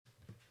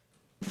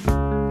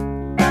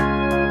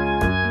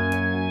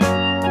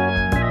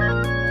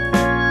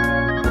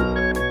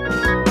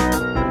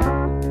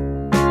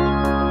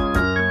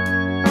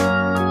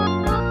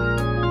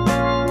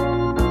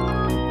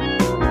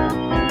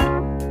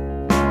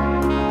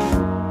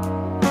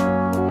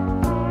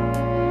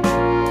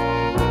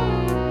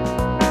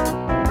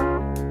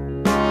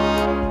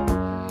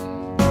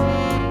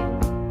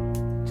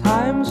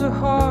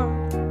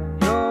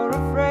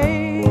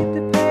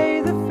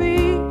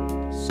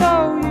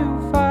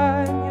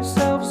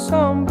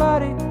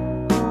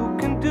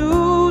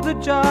a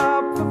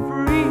job for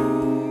free.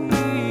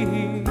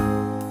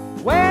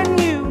 When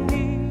you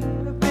need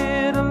a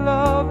bit of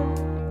loving,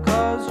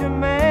 'cause your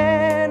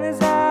man is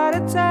out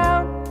of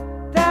town,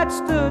 that's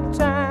the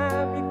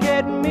time you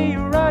get me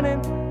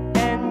running,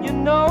 and you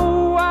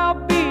know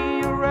I'll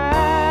be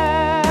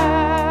around.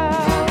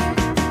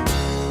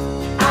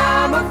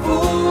 I'm a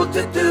fool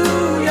to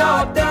do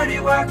your dirty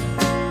work,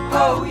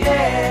 oh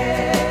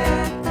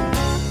yeah.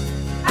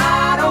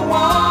 I don't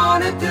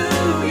wanna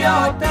do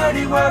your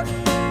dirty work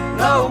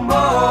no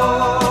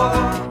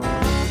more.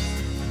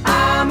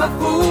 I'm a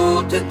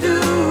fool to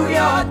do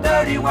your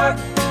dirty work,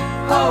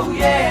 oh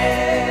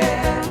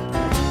yeah.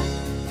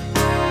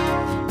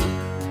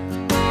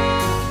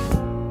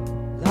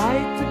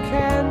 Light the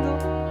candle,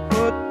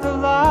 put the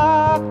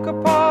lock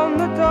upon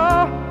the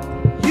door.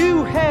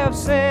 You have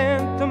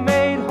sent the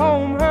maid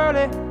home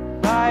early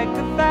like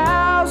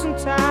 1,000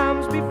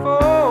 times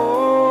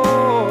before.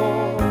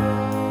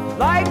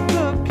 Like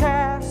the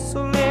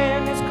castle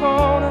in his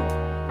corner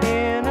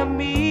in a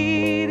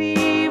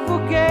medieval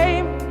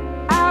game,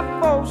 I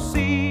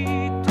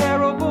foresee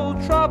terrible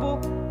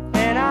trouble,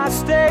 and I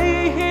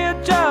stay here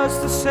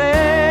just the same.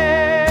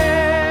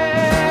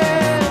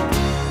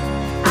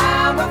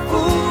 I'm a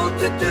fool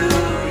to do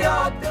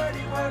your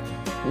dirty work.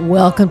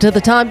 Welcome to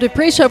the Tom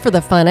Dupree Show for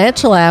the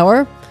Financial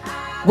Hour.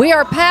 We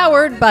are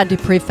powered by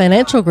Dupree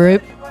Financial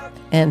Group,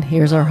 and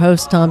here's our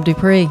host, Tom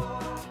Dupree.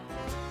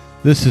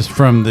 This is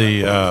from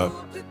the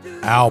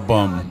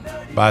album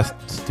by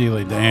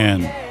Steely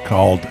Dan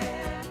called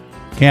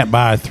Can't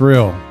Buy a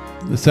Thrill.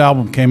 This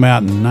album came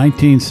out in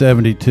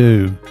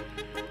 1972,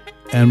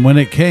 and when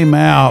it came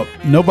out,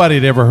 nobody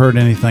had ever heard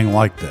anything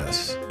like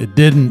this. It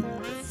didn't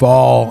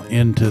fall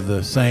into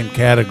the same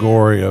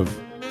category of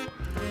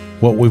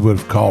what we would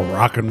have called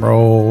rock and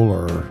roll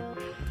or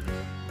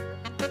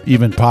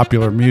even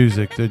popular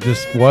music. There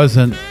just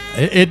wasn't.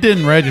 It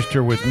didn't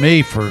register with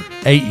me for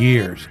 8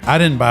 years. I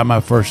didn't buy my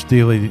first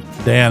Steely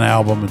Dan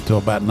album until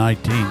about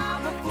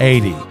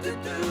 1980.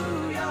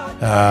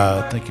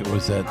 I think it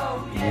was that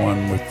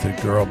one with the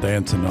girl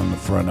dancing on the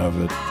front of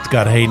it. It's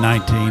got Hey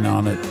 19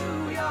 on it.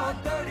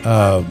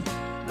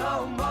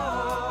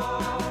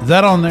 Is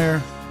that on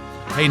there?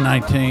 Hey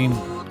 19.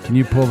 Can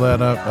you pull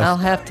that up? I'll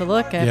have to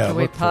look after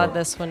we look pod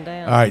this one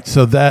down. All right,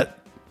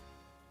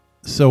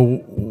 so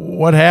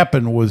what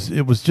happened was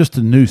it was just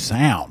a new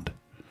sound.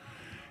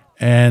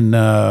 And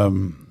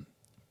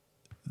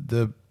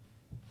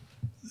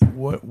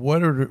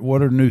what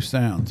are new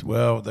sounds?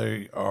 Well,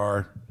 they're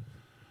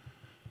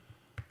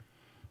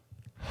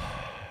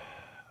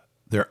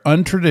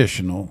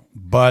untraditional,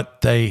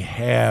 but they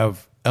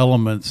have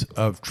elements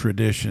of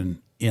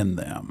tradition in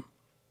them.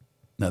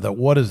 Now,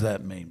 what does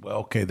that mean? Well,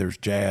 okay, there's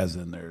jazz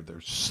in there.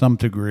 There's some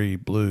degree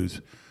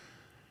blues,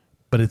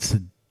 but it's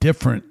a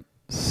different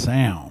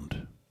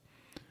sound.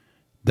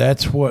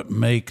 That's what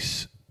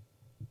makes.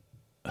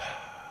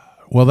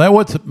 Well, that's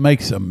what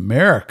makes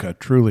America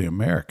truly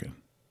American.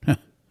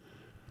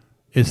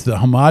 It's the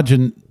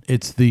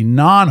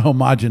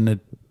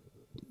non-homogeneity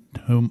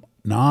or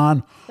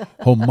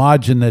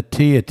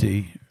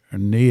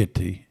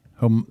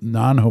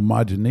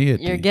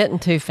non-homogeneity. You're getting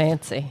too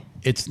fancy.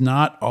 It's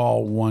not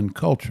all one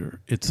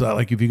culture. It's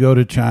like if you go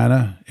to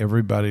China,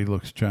 everybody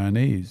looks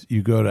Chinese.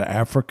 You go to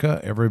Africa,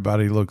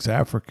 everybody looks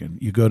African.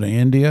 You go to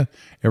India,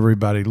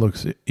 everybody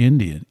looks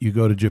Indian. You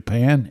go to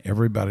Japan,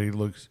 everybody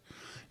looks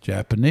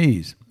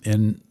Japanese.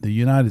 In the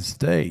United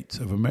States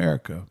of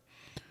America,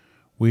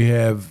 we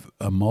have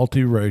a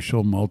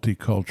multiracial,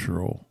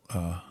 multicultural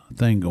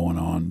thing going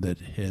on that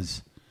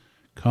has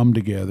come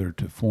together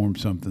to form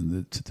something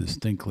that's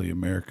distinctly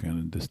American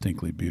and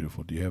distinctly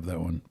beautiful. Do you have that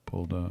one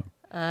pulled up?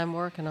 I'm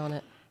working on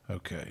it.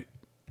 Okay.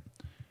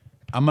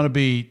 I'm going to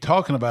be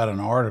talking about an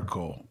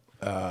article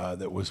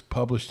that was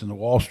published in the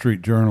Wall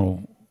Street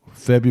Journal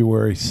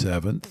February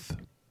 7th.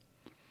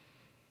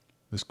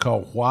 It's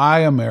called Why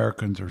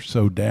Americans Are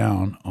So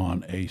Down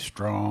on a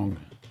Strong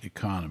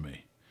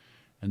Economy.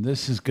 And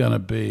this is going to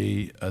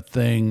be a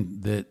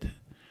thing that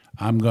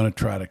I'm going to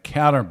try to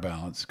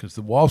counterbalance because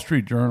the Wall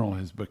Street Journal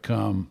has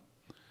become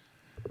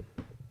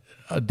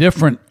a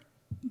different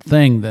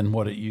thing than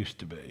what it used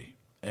to be.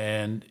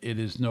 And it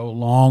is no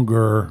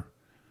longer...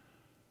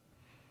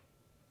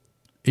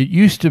 It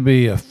used to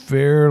be a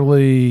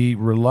fairly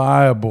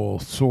reliable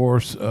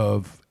source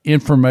of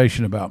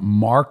information about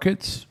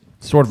markets,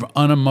 sort of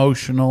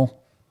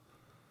unemotional.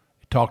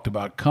 It talked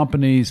about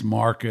companies,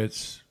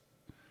 markets,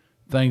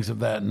 things of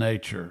that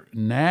nature.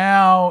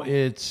 Now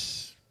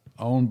it's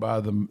owned by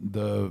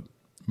the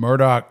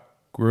Murdoch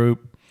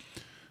Group,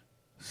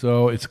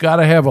 so it's got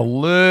to have a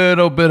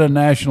little bit of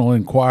National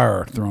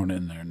Enquirer thrown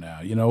in there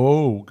now. You know,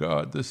 oh,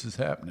 God, this is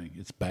happening.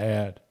 It's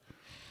bad.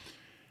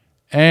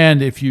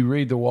 And if you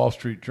read the Wall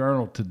Street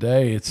Journal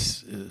today,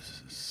 it's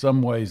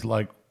some ways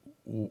like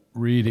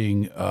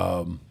reading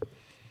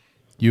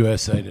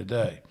USA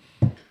Today.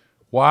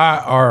 Why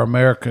are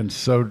Americans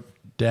so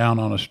down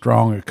on a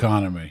strong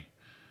economy?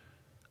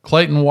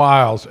 Clayton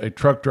Wiles, a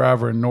truck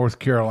driver in North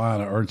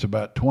Carolina, earns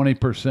about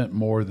 20%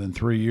 more than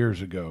 3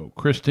 years ago.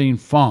 Christine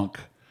Funk,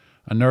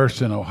 a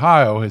nurse in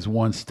Ohio, has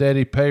won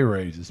steady pay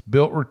raises,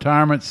 built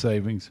retirement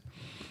savings,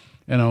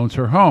 and owns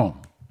her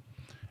home.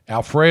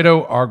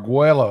 Alfredo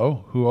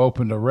Arguello, who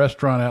opened a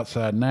restaurant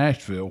outside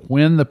Nashville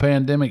when the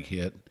pandemic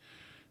hit,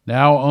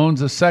 now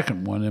owns a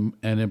second one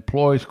and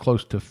employs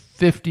close to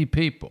 50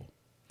 people.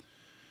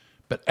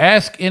 But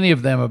ask any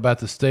of them about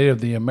the state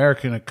of the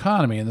American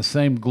economy, and the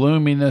same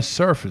gloominess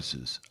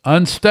surfaces.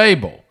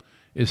 Unstable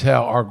is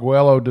how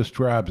Arguello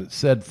describes it.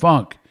 Said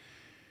Funk,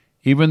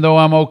 even though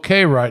I'm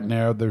okay right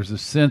now, there's a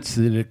sense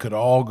that it could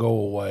all go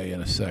away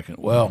in a second.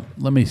 Well,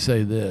 let me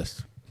say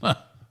this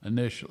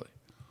initially.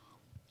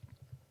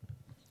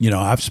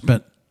 I've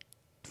spent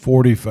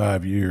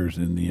 45 years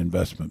in the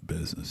investment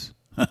business,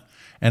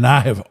 and I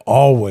have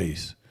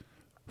always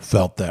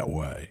felt that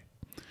way.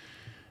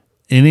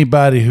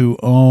 Anybody who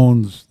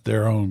owns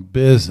their own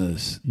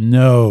business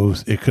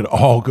knows it could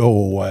all go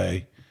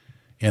away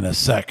in a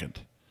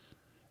second.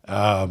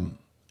 And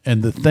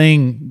the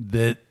thing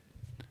that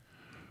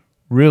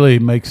really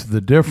makes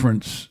the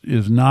difference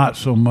is not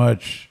so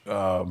much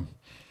how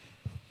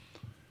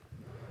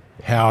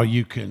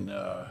you can.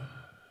 All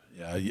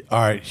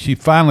right, she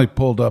finally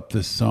pulled up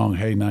this song,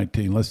 Hey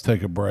 19. Let's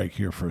take a break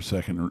here for a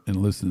second and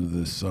listen to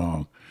this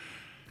song,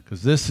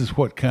 because this is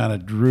what kind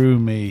of drew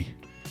me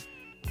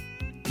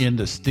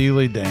into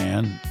Steely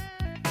Dan.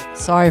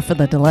 Sorry for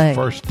the delay.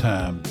 First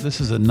time.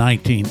 This is a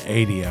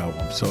 1980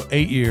 album, so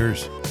 8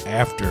 years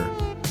after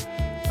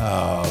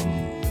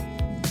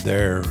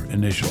their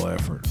initial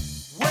effort.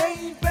 I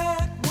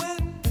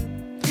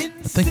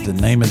think the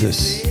name of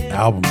this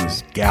album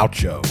is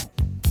Gaucho.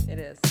 It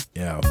is.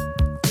 Yeah.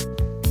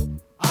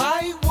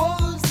 I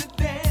was a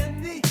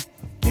dandy,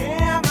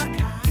 damn I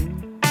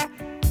kind.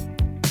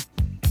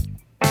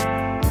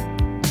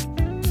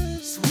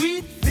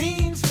 Sweet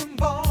things from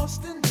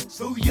Boston,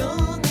 so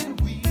young and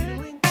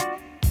wheeling.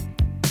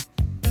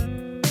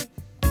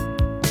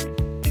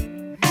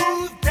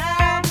 Moved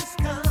down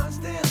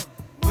Wisconsin,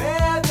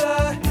 where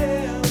the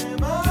hell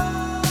am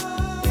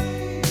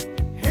I?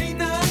 Hey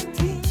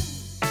 19.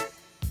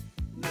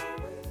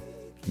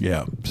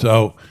 Yeah.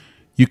 So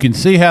you can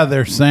see how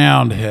their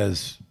sound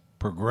has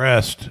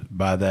progressed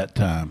by that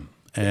time,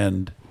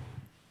 and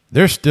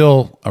they're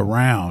still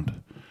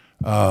around.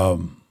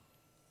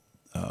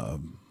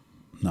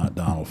 Not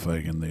Donald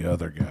Fagen, the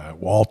other guy,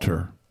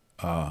 Walter.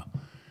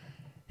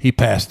 He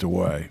passed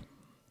away,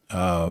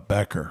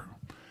 Becker,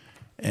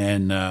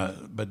 and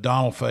but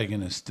Donald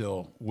Fagen is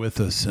still with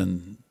us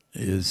and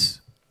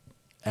is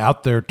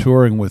out there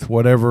touring with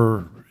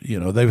whatever.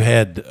 They've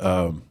had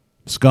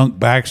Skunk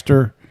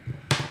Baxter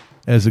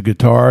as a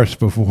guitarist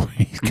before.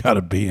 He's got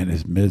to be in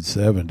his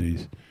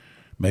mid-70s,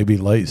 maybe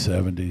late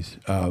 70s.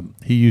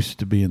 He used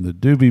to be in the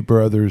Doobie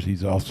Brothers.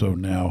 He's also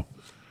now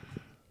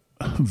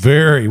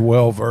very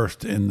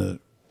well-versed in the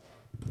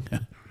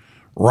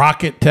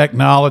rocket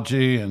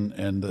technology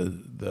and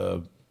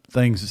the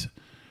things.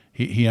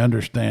 He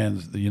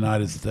understands the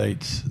United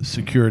States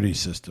security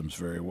systems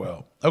very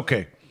well.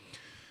 Okay,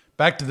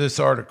 back to this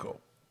article.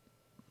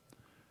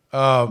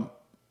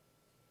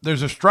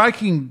 There's a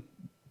striking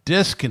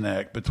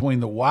disconnect between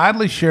the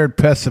widely shared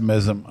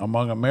pessimism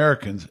among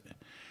Americans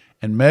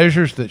and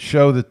measures that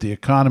show that the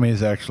economy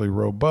is actually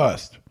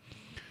robust.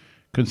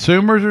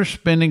 Consumers are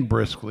spending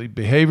briskly,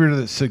 behavior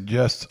that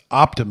suggests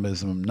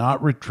optimism,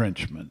 not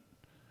retrenchment.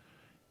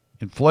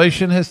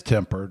 Inflation has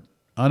tempered.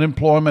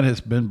 Unemployment has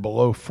been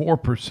below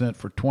 4%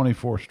 for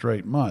 24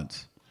 straight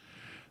months,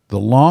 the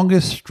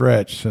longest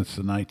stretch since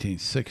the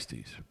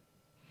 1960s.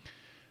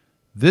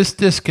 This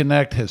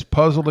disconnect has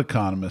puzzled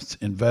economists,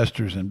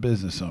 investors, and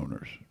business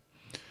owners.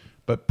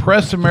 But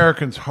press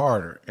Americans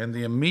harder, and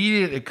the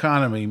immediate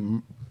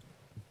economy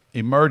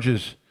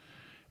emerges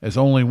as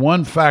only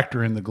one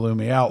factor in the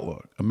gloomy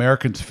outlook.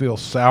 Americans feel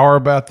sour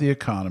about the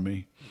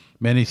economy,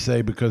 many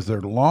say because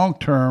their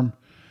long-term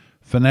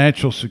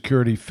financial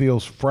security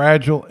feels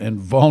fragile and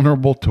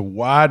vulnerable to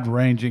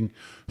wide-ranging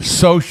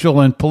social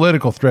and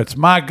political threats.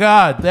 My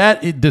God,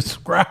 it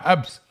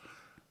describes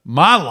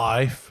my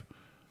life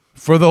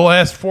for the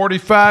last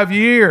 45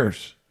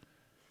 years.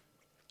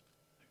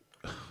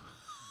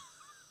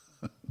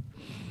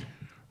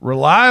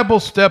 Reliable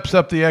steps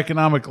up the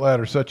economic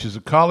ladder, such as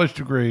a college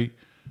degree,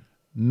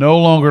 no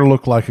longer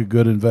look like a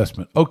good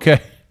investment.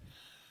 Okay.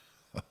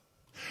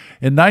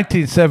 In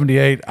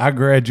 1978, I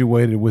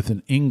graduated with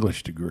an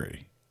English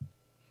degree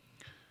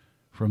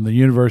from the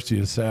University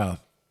of the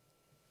South.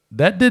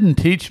 That didn't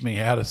teach me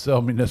how to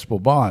sell municipal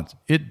bonds.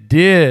 It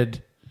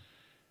did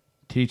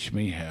teach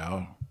me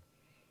how,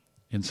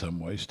 in some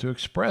ways, to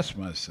express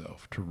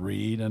myself, to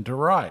read and to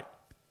write.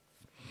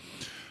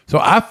 So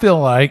I feel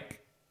like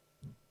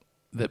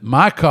that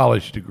my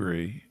college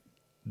degree,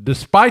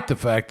 despite the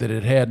fact that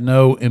it had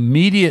no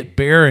immediate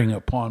bearing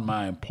upon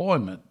my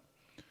employment,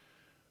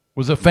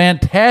 was a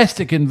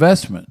fantastic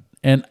investment.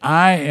 And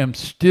I am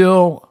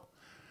still,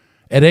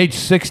 at age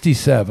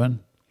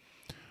 67,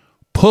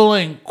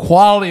 pulling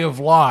quality of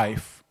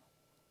life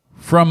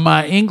from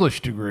my English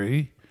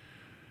degree,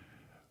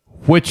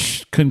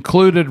 which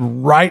concluded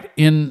right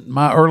in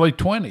my early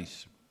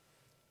 20s.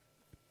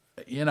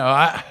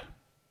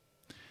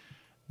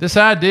 This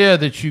idea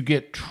that you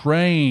get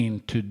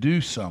trained to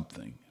do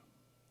something,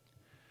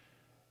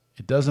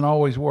 it doesn't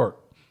always work.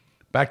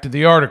 Back to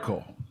the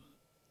article.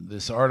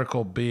 This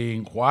article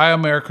being Why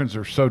Americans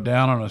Are So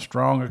Down on a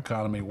Strong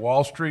Economy,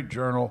 Wall Street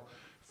Journal,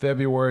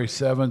 February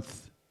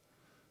 7th,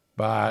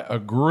 by a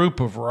group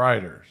of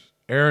writers,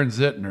 Aaron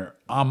Zittner,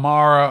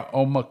 Amara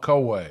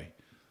Omakowe,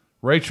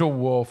 Rachel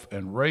Wolf,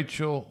 and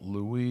Rachel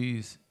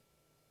Louise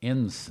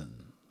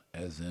Ensign,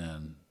 as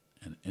in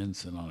an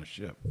ensign on a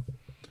ship.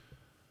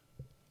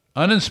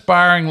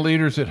 Uninspiring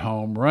leaders at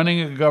home, running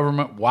a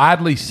government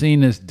widely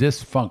seen as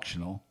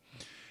dysfunctional,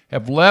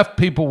 have left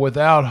people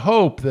without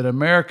hope that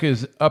America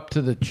is up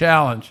to the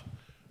challenge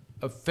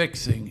of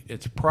fixing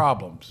its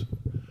problems.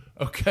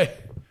 Okay,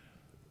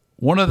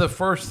 one of the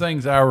first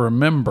things I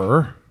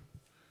remember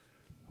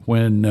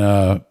when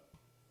I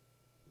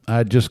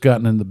had just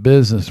gotten in the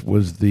business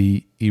was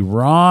the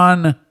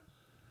Iran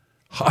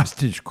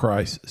hostage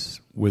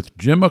crisis with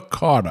Jimmy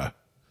Carter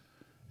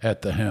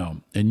at the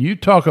helm. And you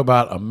talk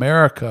about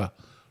America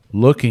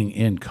looking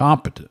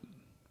incompetent.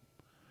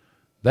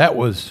 That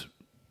was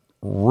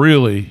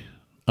really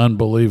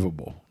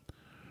unbelievable.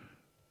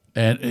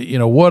 And,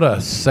 what a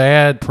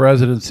sad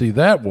presidency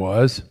that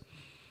was,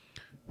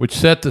 which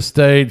set the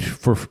stage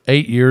for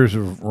 8 years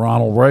of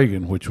Ronald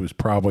Reagan, which was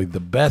probably the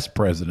best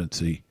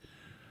presidency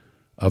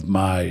of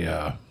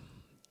my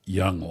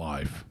young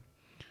life.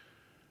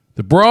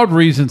 The broad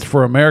reasons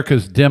for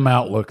America's dim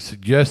outlook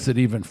suggest that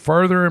even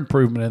further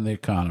improvement in the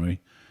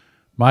economy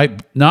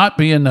might not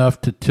be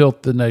enough to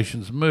tilt the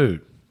nation's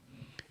mood.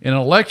 In an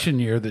election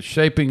year that's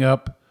shaping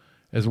up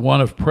as one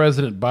of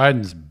President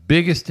Biden's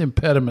biggest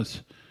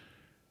impediments,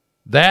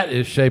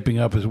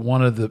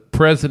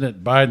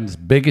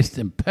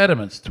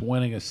 to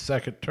winning a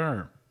second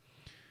term.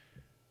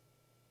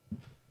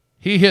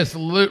 He has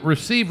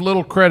received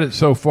little credit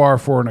so far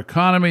for an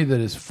economy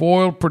that has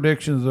foiled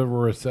predictions of a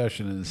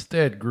recession and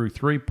instead grew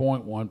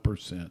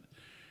 3.1%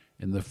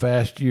 in the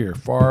past year,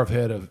 far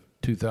ahead of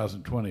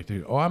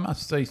 2022. Oh, I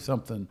must say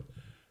something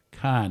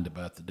kind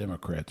about the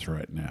Democrats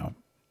right now.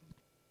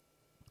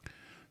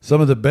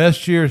 Some of the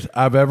best years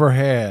I've ever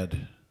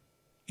had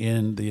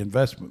in the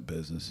investment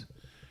business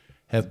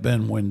have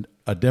been when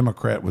a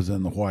Democrat was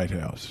in the White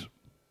House.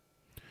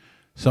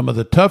 Some of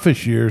the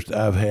toughest years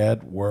I've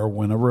had were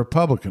when a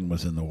Republican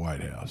was in the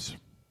White House.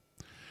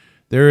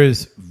 There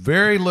is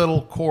very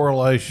little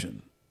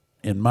correlation,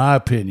 in my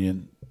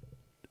opinion,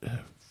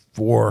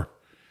 for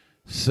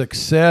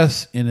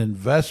success in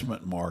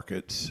investment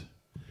markets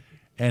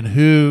and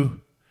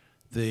who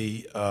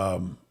the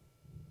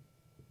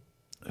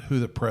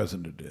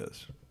president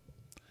is.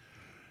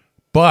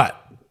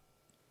 But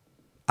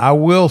I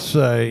will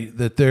say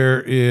that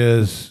there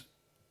is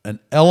an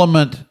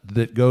element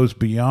that goes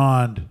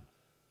beyond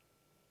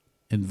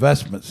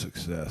investment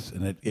success,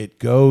 and it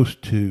goes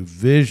to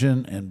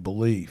vision and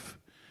belief.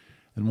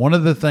 And one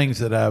of the things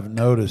that I've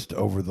noticed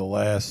over the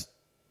last,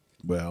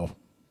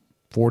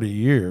 40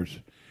 years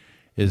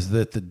is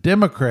that the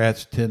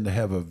Democrats tend to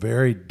have a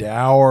very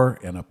dour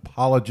and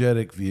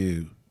apologetic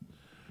view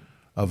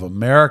of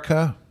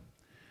America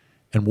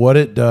and what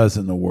it does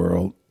in the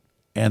world,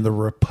 and the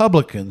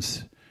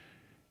Republicans,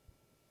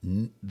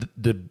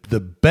 the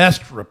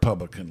best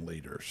Republican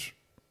leaders,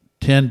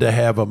 tend to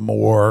have a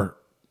more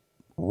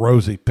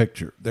rosy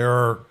picture. There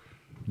are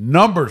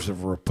numbers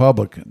of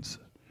Republicans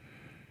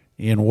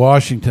in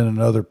Washington and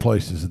other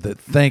places that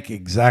think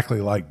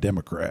exactly like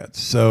Democrats.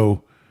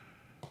 So,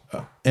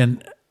 I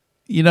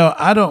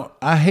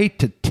hate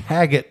to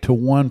tag it to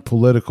one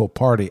political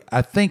party.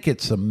 I think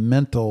it's a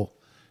mental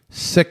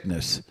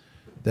sickness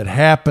that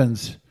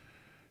happens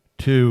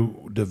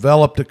to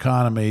developed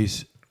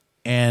economies,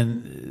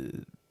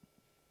 and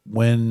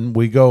when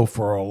we go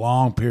for a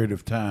long period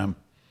of time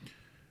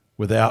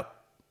without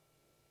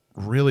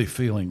really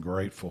feeling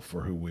grateful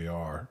for who we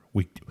are,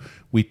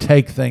 we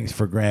take things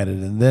for granted,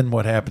 and then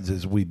what happens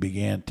is we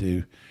begin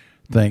to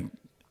think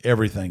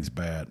everything's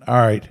bad. All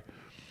right,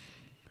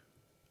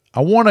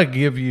 I want to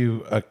give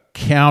you a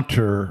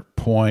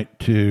counterpoint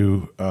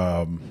to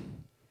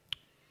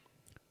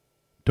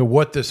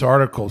what this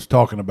article is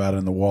talking about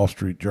in the Wall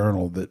Street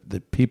Journal,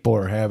 that people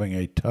are having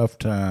a tough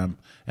time,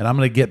 and I'm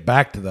going to get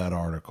back to that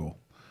article.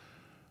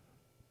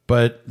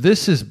 But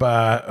this is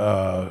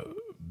by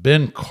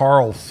Ben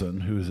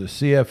Carlson, who's a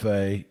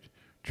CFA,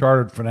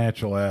 chartered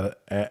financial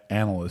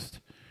analyst.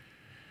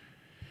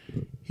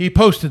 He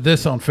posted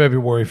this on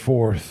February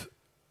 4th.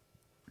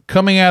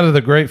 Coming out of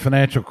the great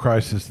financial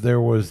crisis,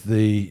 there was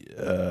the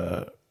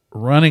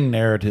running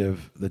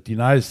narrative that the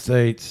United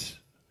States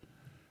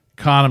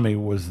economy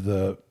was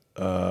the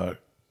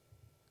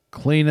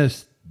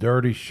cleanest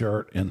dirty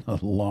shirt in the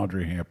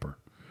laundry hamper.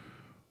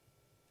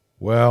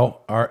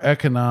 Well, our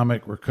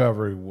economic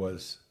recovery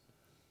was,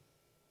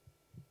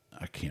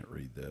 I can't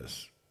read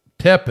this,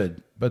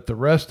 tepid, but the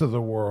rest of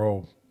the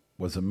world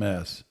was a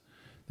mess.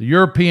 The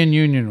European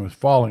Union was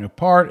falling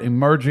apart.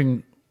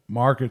 Emerging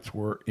markets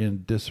were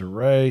in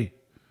disarray.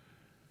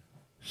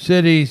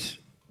 Cities,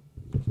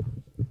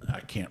 I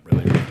can't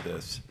really read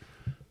this.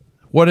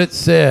 What it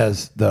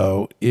says,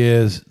 though,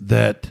 is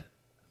that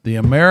the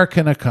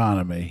American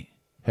economy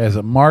has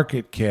a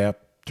market cap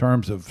in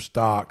terms of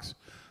stocks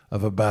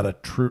of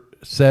about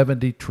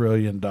 $70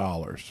 trillion.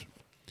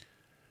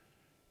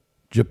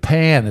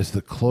 Japan is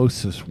the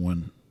closest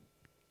one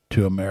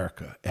to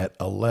America at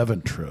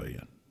 11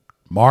 trillion.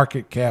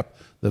 Market cap,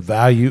 the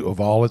value of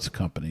all its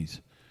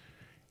companies.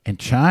 And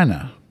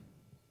China,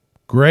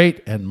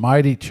 great and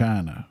mighty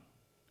China,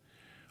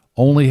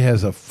 only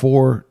has a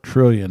 $4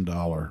 trillion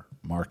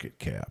market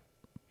cap.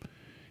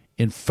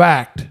 In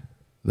fact,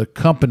 the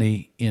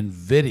company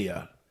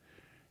NVIDIA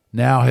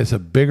now has a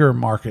bigger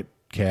market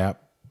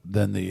cap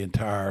than the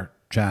entire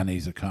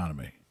Chinese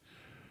economy.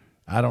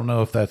 I don't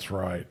know if that's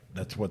right.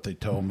 That's what they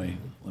told me.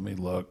 Let me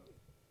look.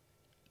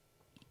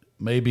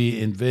 Maybe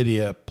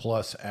NVIDIA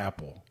plus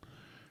Apple.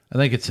 I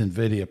think it's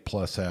NVIDIA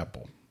plus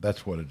Apple.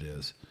 That's what it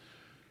is.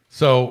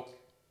 So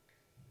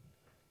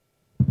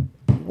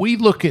we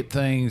look at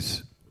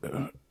things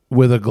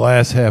with a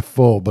glass half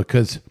full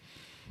because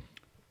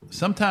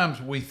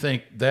sometimes we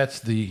think that's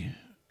the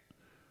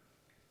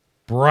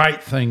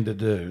bright thing to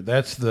do.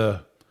 That's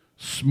the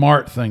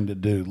smart thing to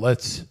do.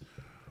 Let's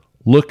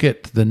look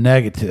at the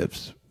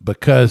negatives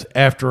because,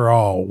 after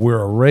all,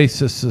 we're a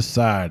racist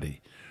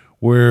society.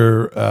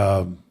 We're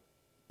a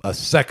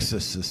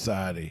sexist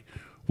society.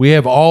 We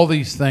have all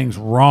these things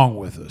wrong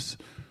with us.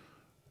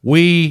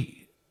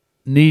 We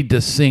need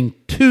to sing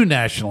 2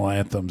 national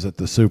anthems at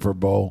the Super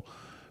Bowl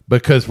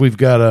because we've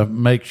got to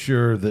make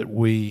sure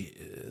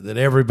that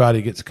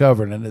everybody gets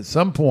covered. And at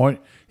some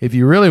point, if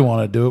you really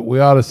want to do it, we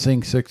ought to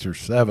sing 6 or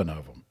 7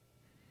 of them.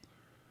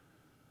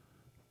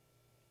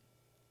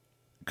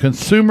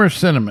 Consumer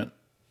sentiment,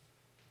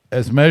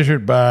 as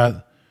measured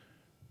by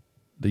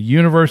the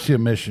University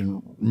of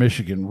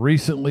Michigan,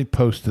 recently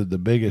posted the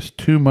biggest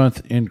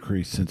 2-month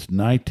increase since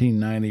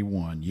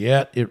 1991,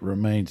 yet it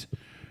remains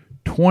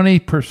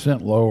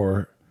 20%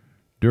 lower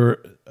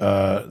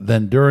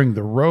than during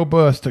the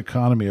robust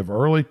economy of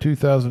early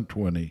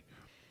 2020,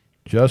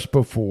 just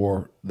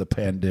before the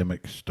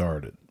pandemic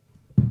started.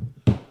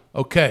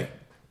 Okay.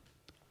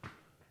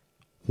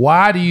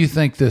 Why do you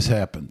think this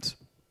happens?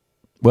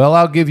 Well,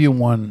 I'll give you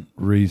one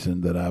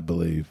reason that I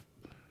believe.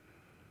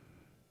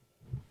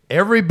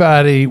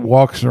 Everybody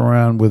walks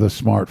around with a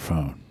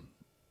smartphone,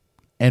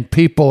 and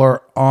people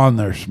are on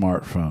their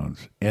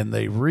smartphones, and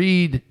they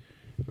read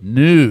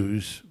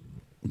news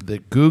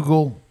that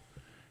Google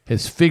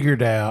has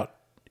figured out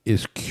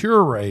is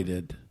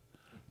curated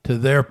to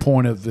their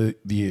point of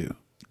view.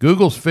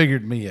 Google's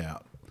figured me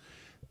out.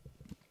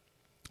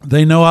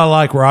 They know I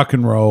like rock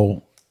and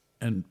roll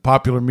and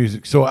popular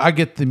music, so I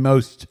get the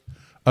most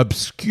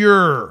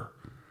obscure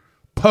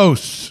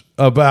posts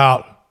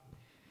about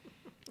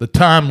the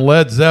time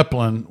Led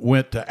Zeppelin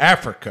went to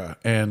Africa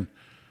and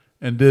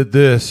did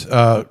this.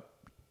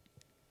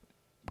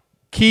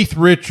 Keith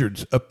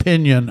Richards'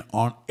 opinion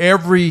on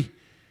every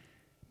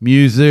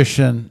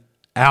musician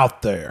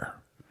out there.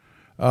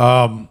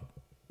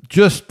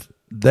 Just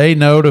they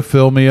know to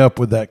fill me up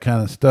with that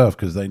kind of stuff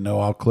because they know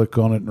I'll click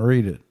on it and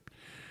read it.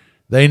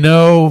 They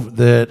know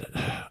that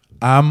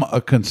I'm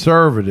a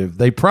conservative.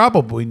 They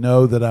probably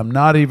know that I'm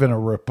not even a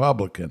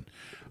Republican.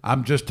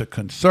 I'm just a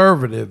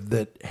conservative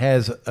that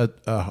has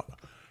a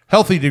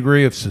healthy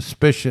degree of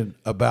suspicion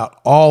about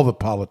all the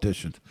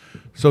politicians.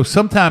 So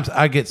sometimes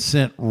I get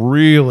sent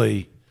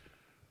really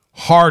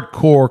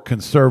hardcore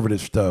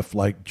conservative stuff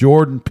like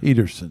Jordan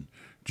Peterson,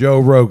 Joe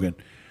Rogan.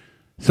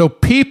 So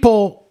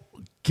people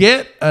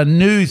get a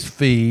news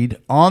feed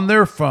on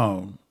their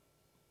phone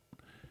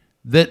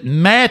that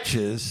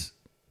matches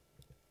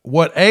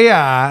what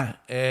AI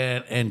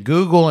and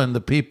Google and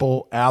the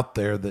people out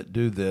there that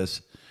do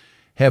this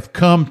have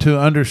come to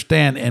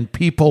understand, and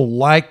people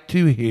like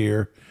to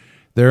hear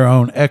their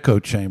own echo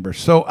chamber.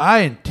 So I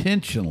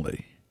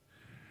intentionally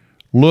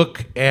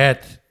look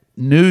at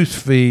news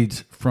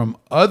feeds from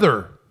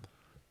other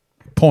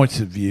points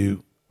of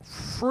view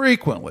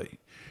frequently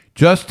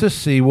just to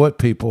see what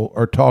people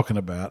are talking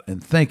about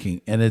and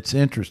thinking. And it's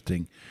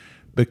interesting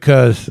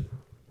because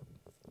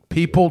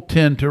people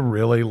tend to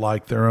really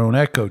like their own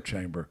echo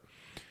chamber.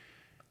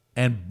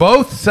 And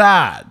both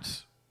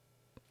sides,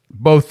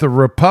 both the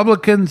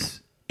Republicans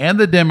and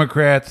the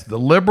Democrats, the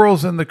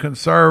liberals and the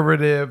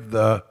conservative,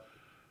 the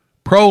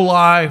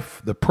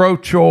pro-life, the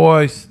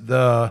pro-choice,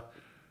 the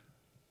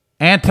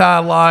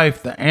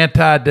anti-life, the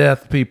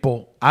anti-death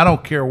people, I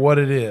don't care what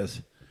it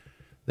is,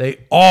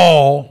 they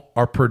all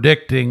are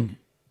predicting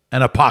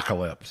an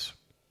apocalypse.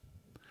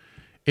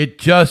 It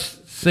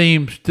just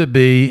seems to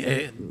be,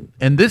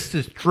 and this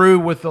is true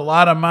with a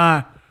lot of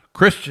my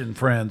Christian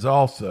friends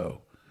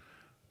also,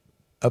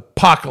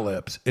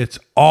 apocalypse. It's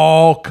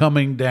all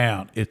coming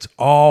down. It's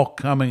all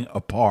coming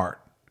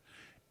apart.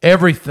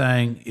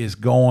 Everything is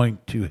going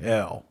to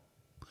hell.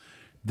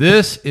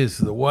 This is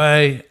the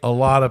way a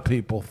lot of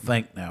people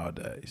think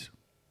nowadays.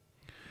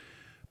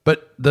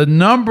 But the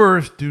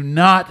numbers do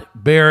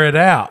not bear it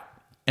out.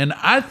 And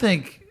I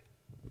think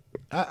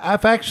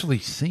I've actually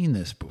seen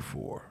this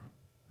before.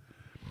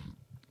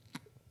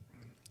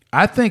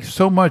 I think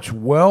so much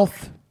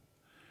wealth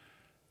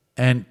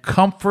and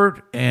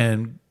comfort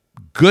and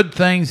good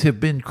things have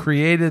been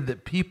created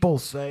that people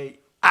say,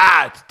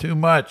 it's too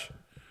much.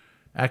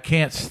 I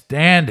can't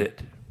stand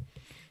it.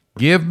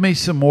 Give me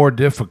some more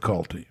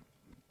difficulty.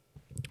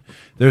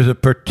 There's a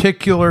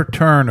particular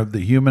turn of the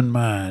human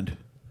mind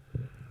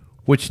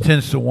which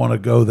tends to want to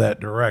go that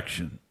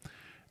direction.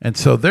 And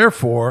so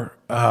therefore,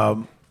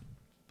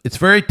 it's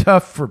very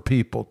tough for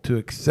people to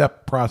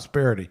accept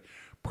prosperity.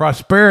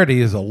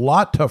 Prosperity is a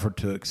lot tougher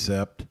to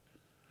accept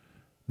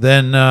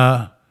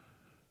than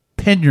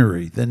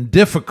penury, than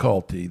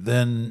difficulty,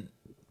 than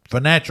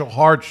financial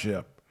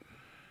hardship.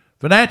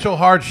 Financial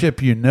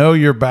hardship,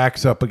 your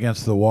back's up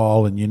against the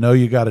wall and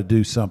you got to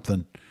do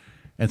something,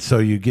 and so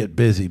you get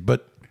busy.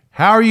 But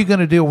how are you going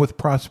to deal with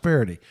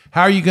prosperity?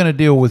 How are you going to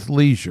deal with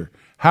leisure?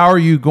 How are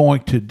you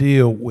going to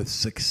deal with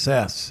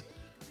success?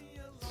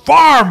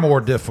 Far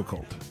more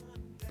difficult.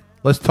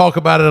 Let's talk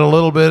about it a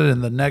little bit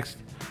in the next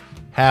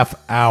half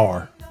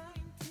hour.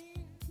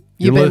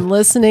 You've been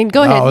listening.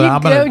 Go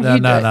ahead.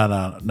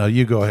 No,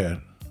 you go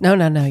ahead. No,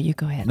 you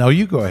go ahead. No,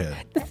 you go ahead.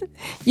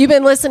 You've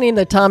been listening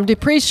to Tom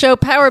Dupree Show,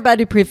 powered by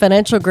Dupree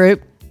Financial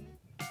Group.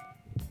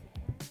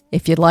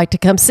 If you'd like to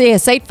come see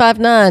us,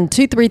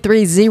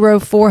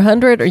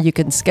 859-233-0400, or you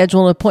can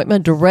schedule an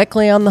appointment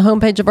directly on the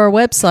homepage of our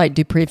website,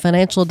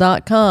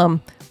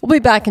 dupreefinancial.com. We'll be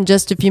back in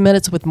just a few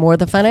minutes with more of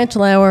the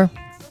Financial Hour.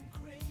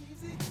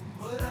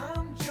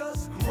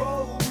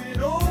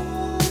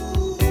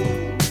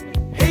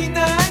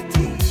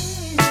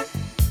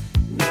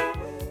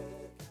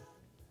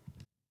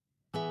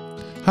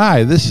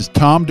 Hi, this is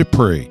Tom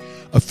Dupree.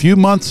 A few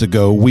months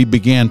ago, we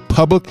began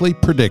publicly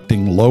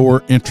predicting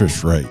lower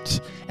interest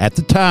rates. At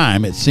the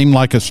time, it seemed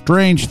like a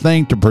strange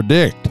thing to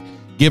predict,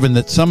 given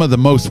that some of the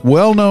most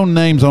well-known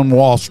names on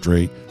Wall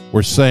Street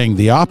were saying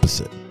the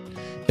opposite.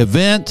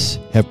 Events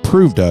have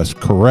proved us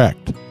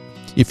correct.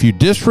 If you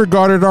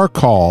disregarded our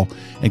call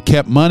and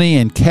kept money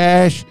in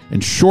cash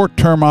and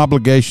short-term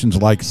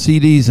obligations like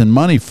CDs and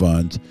money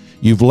funds,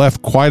 you've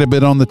left quite a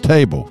bit on the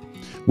table.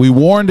 We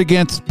warned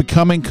against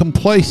becoming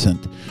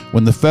complacent.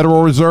 When the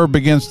Federal Reserve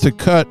begins to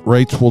cut,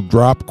 rates will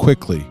drop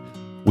quickly.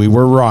 We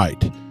were right.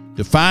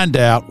 To find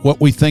out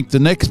what we think the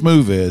next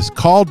move is,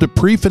 call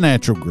Dupree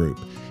Financial Group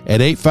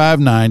at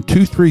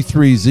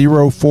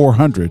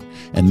 859-233-0400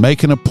 and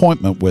make an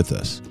appointment with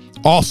us.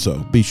 Also,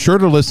 be sure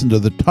to listen to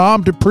the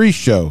Tom Dupree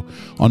Show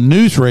on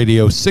News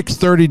Radio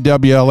 630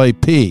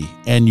 WLAP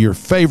and your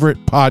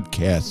favorite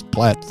podcast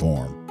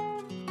platform.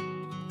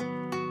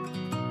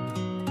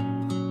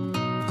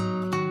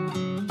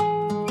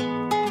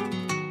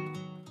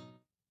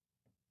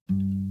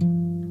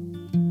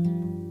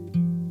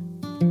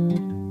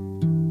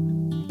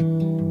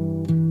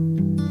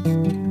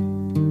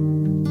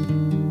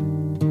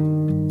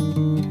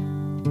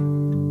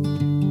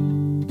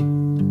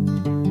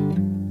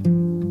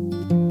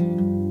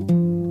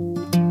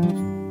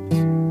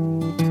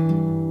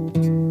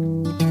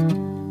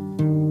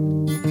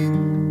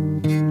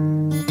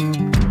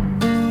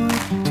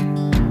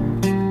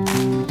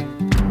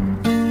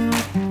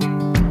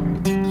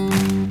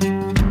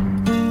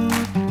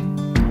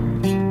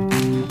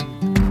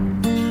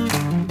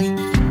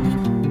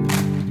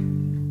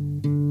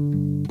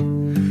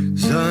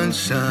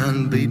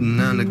 Sunshine beating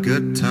on the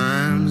good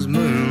times,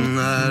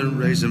 moonlight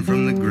racing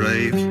from the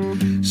grave,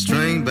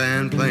 string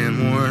band playing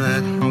more of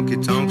that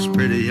honky-tonks,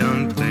 pretty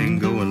young thing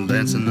going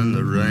dancing in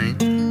the rain.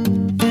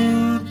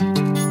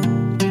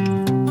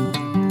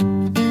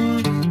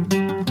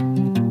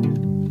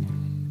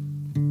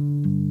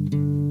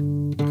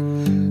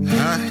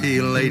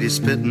 High-heel lady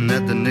spitting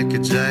at the Nicky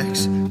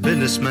Jacks,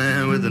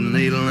 businessman with a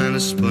needle and a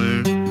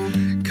spoon,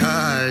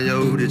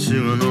 coyote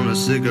chewing on a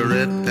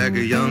cigarette pack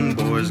of young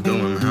boys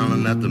going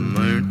howling at the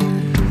moon.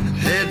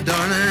 Hey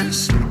darling,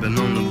 sleeping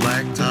on the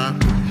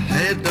blacktop.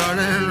 Hey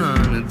darling,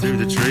 running through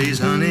the trees,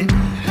 honey.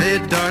 Hey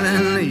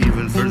darling,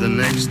 leaving for the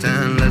next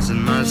town.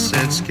 Lesson my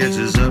sense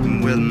catches up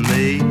with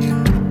me.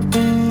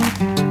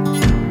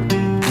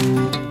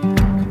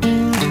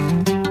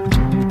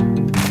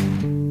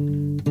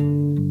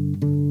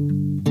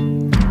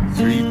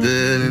 Three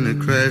dead in a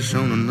crash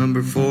on the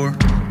number 4.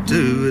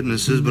 2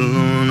 witnesses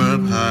blown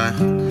up high.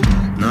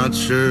 Not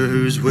sure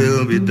whose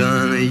will be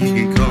done. You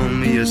can call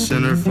me a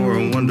sinner for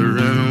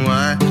wondering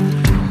why.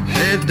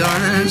 Hey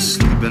darling,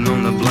 sleeping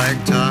on the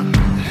blacktop.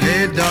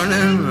 Hey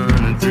darling,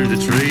 running through the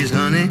trees,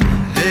 honey.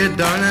 Hey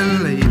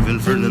darling, leaving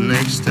for the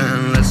next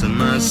town. Lesson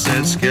my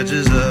sense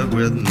catches up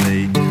with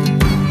me.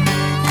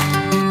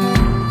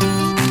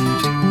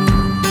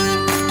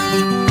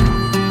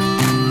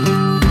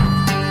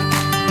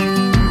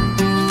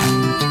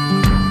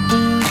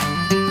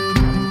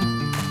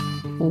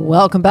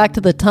 Welcome back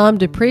to the Tom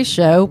Dupree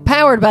Show,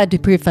 powered by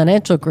Dupree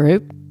Financial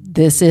Group.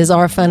 This is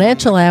our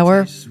Financial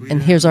Hour,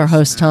 and here's our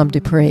host, Tom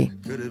Dupree.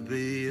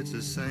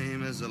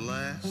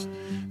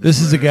 This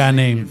is a guy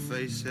named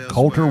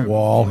Coulter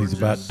Wall. He's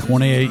about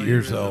 28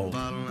 years old.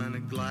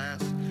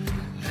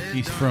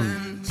 He's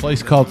from a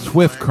place called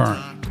Swift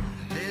Current.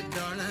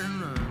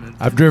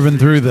 I've driven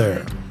through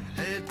there.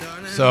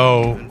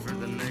 So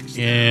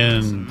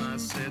in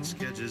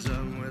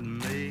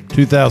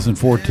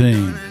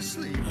 2014,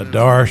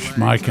 Darsh,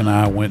 Mike, and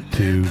I went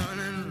to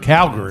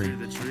Calgary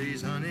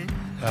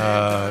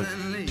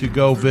to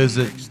go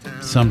visit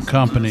some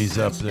companies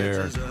up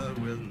there.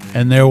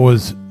 And there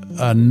was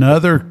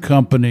another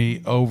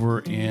company over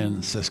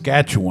in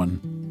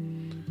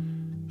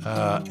Saskatchewan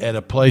at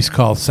a place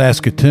called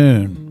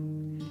Saskatoon.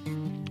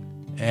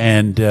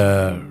 And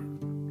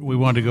we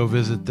wanted to go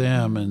visit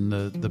them. And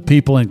the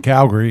people in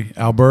Calgary,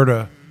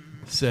 Alberta,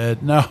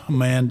 said, no,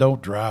 man,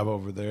 don't drive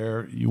over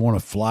there. You want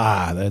to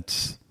fly.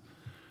 That's,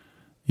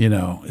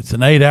 it's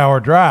an 8-hour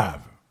drive.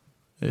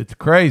 It's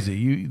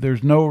crazy.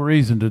 There's no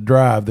reason to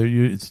drive there.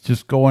 It's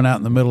just going out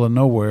in the middle of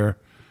nowhere.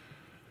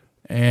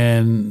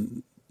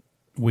 And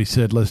we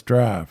said, let's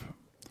drive.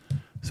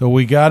 So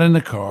we got in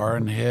the car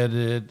and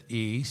headed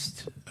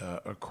east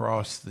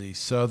across the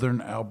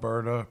southern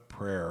Alberta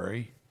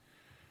prairie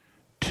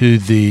to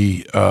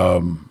the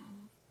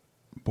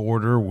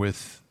border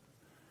with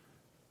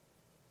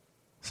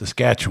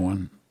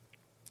Saskatchewan.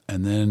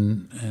 And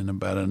then in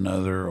about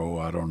another,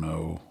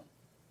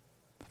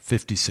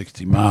 50,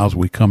 60 miles,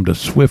 we come to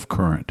Swift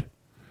Current.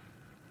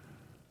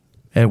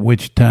 At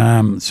which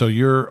time, so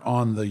you're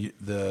on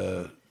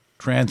the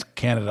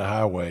Trans-Canada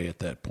Highway at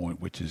that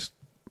point, which is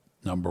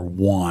number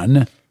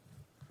 1.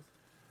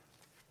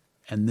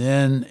 And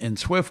then in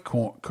Swift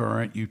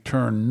Current, you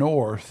turn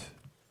north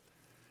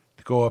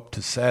to go up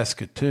to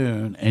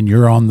Saskatoon, and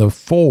you're on the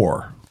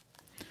 4.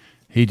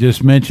 He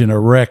just mentioned a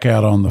wreck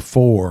out on the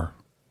 4.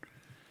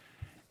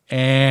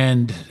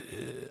 And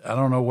I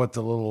don't know what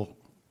the little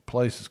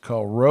place is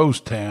called,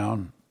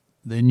 Rosetown.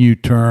 Then you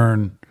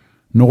turn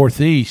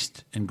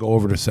northeast and go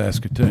over to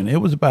Saskatoon. It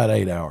was about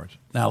 8 hours.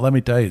 Now, let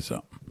me tell you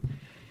something.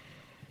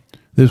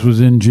 This was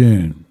in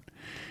June.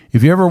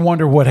 If you ever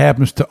wonder what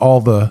happens to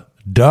all the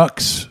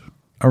ducks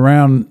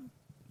around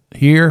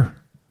here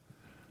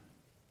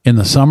in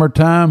the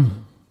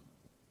summertime,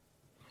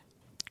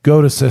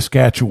 go to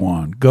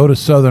Saskatchewan, go to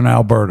southern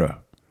Alberta.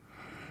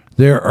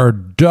 There are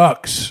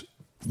ducks,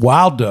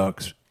 wild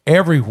ducks,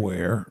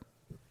 everywhere,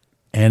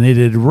 and it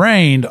had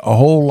rained a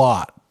whole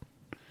lot.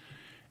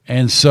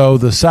 And so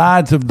the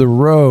sides of the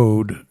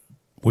road,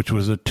 which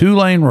was a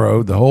 2-lane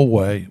road the whole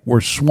way,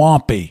 were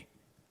swampy.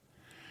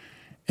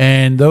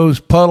 And those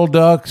puddle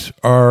ducks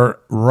are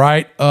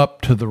right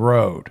up to the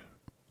road.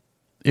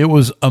 It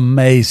was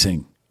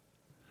amazing.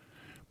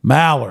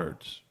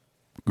 Mallards,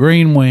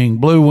 green wing,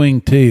 blue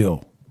wing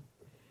teal,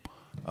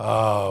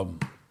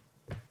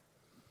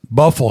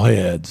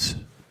 buffleheads,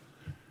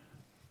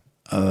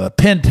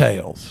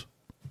 pintails,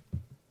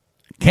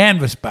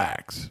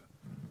 canvasbacks.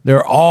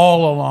 They're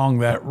all along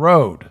that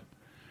road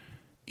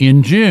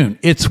in June.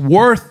 It's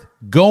worth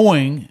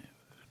going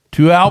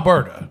to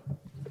Alberta,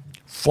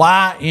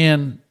 fly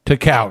in to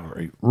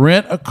Calgary,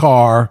 rent a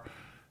car,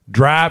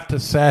 drive to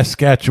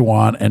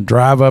Saskatchewan, and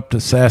drive up to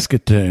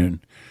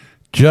Saskatoon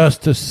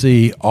just to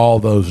see all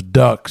those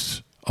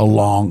ducks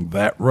along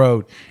that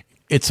road.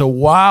 It's a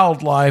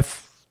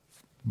wildlife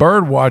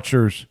bird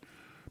watcher's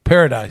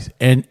paradise.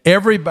 And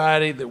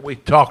everybody that we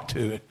talked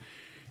to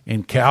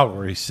in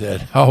Calgary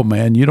said, oh,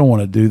 man, you don't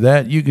want to do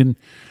that. You can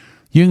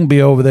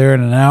be over there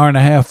in an hour and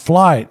a half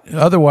flight.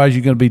 Otherwise,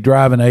 you're going to be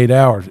driving 8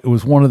 hours. It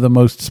was one of the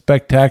most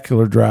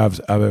spectacular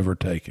drives I've ever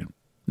taken.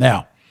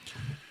 Now,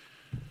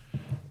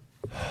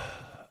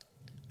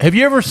 have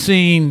you ever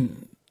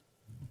seen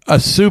a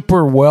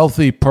super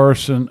wealthy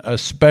person,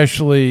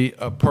 especially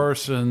a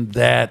person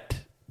that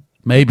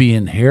maybe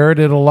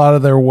inherited a lot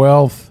of their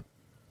wealth,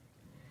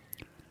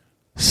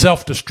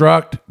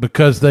 self-destruct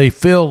because they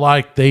feel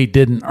like they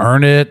didn't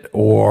earn it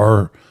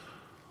or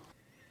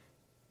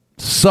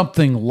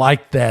something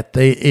like that?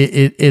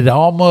 It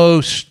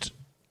almost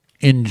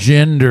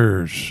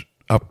engenders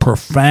a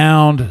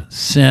profound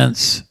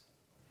sense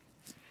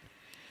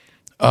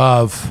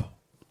of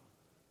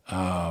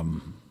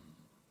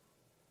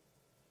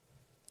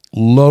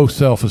low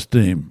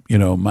self-esteem.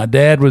 My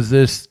dad was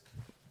this,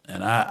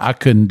 and I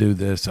couldn't do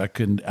this. I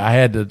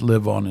had to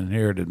live on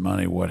inherited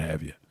money, what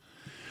have you.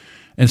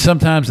 And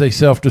sometimes they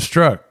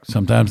self-destruct.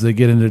 Sometimes they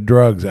get into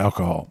drugs,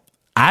 alcohol.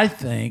 I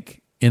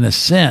think, in a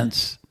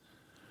sense,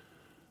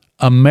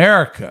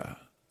 America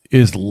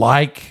is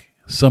like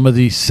some of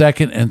these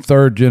second and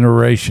third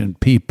generation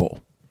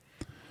people.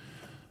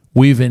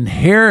 We've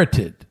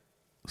inherited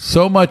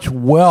so much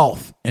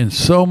wealth and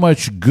so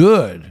much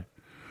good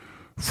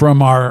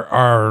from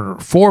our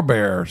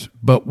forebears,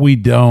 but we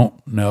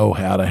don't know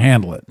how to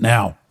handle it.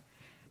 Now,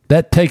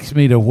 that takes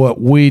me to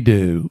what we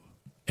do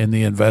in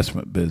the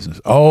investment business.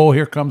 Oh,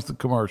 here comes the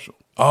commercial.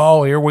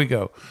 Oh, here we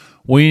go.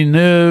 We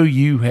knew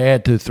you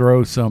had to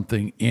throw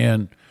something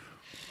in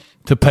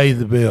to pay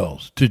the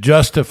bills, to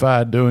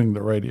justify doing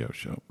the radio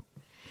show.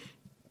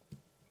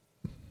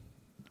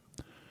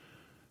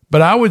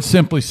 But I would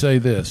simply say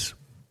this.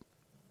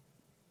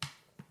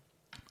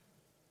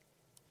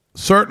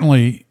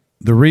 Certainly,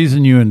 the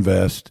reason you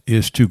invest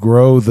is to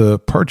grow the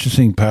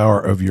purchasing power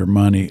of your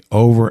money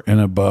over and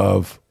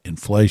above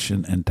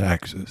inflation and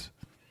taxes.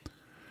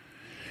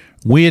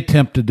 We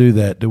attempt to do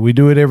that. Do we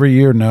do it every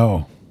year?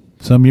 No.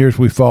 Some years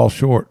we fall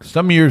short.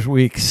 Some years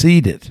we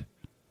exceed it.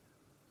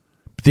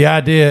 But the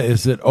idea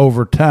is that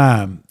over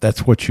time,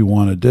 that's what you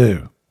want to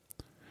do.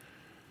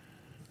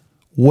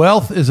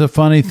 Wealth is a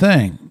funny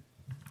thing.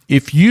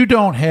 If you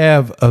don't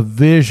have a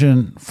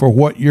vision for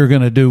what you're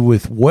going to do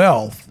with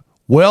wealth,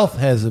 wealth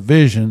has a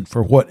vision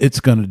for what it's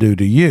going to do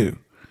to you.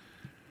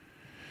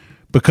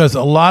 Because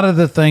a lot of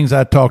the things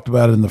I talked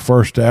about in the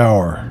first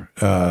hour,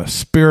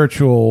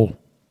 spiritual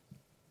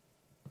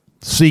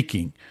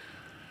seeking,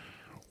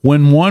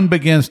 when one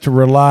begins to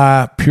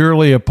rely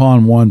purely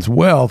upon one's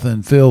wealth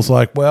and feels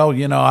like, well,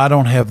 I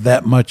don't have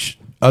that much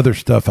other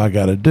stuff I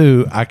got to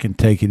do, I can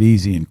take it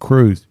easy and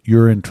cruise,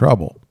 you're in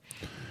trouble.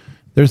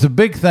 There's a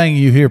big thing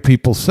you hear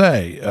people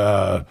say,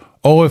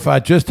 if I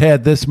just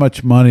had this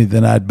much money,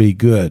 then I'd be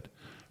good.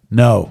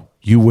 No,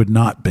 you would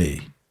not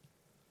be.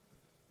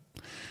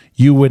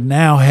 You would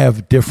now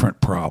have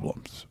different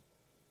problems.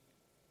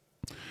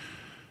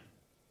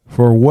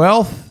 For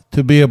wealth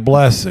to be a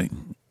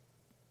blessing,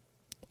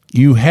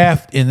 you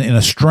have, in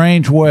a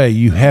strange way,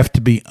 you have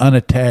to be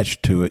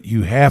unattached to it.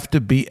 You have to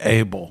be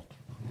able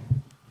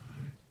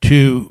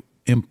to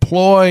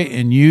employ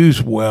and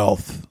use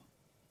wealth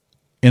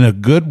in a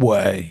good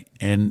way.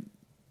 And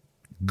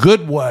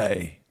good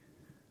way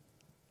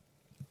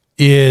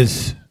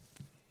is,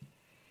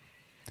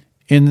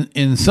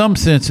 in some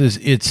senses,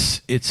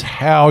 it's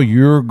how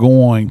you're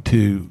going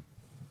to,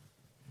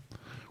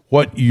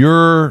 what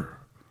your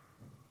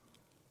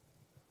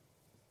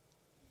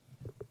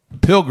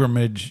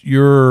pilgrimage,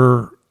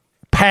 your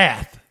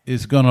path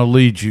is going to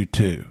lead you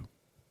to.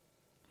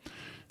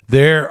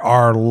 There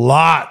are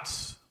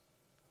lots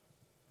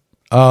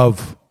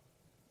of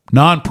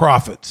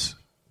nonprofits,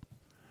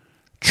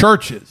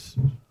 churches,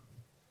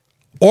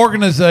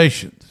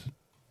 organizations,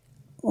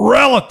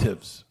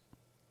 relatives,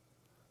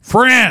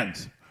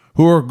 friends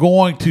who are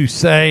going to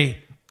say,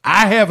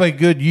 I have a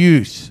good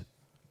use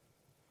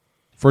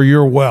for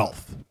your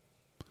wealth.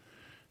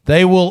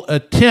 They will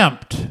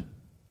attempt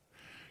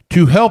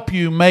to help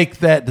you make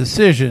that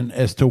decision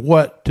as to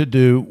what to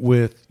do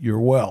with your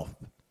wealth.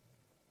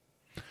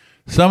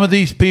 Some of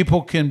these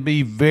people can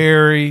be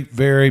very,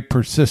 very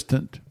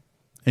persistent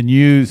and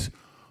use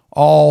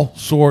all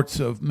sorts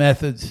of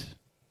methods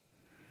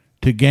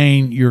to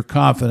gain your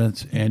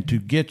confidence and to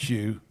get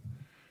you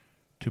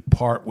to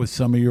part with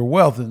some of your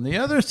wealth. And the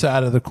other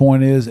side of the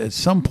coin is, at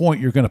some point,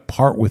 you're going to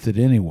part with it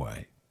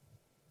anyway.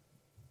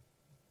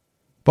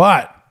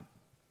 But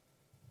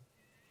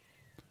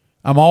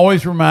I'm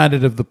always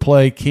reminded of the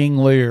play King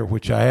Lear,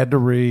 which I had to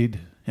read.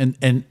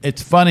 And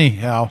it's funny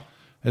how,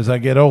 as I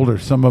get older,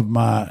 some of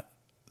my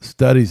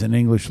studies in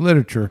English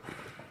literature,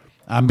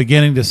 I'm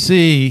beginning to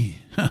see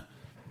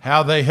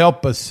how they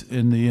help us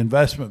in the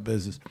investment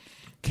business.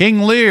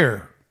 King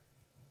Lear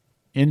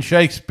in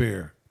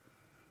Shakespeare,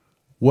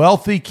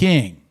 wealthy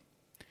king,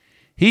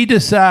 he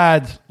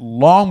decides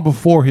long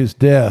before his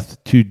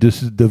death to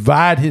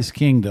divide his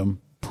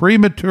kingdom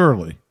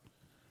prematurely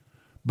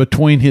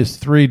between his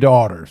three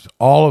daughters,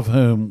 all of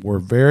whom were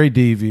very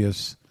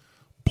devious,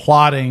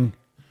 plotting,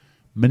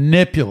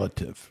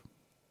 manipulative.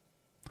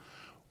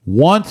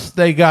 Once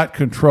they got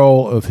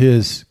control of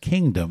his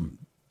kingdom,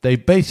 they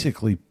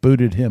basically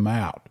booted him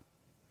out.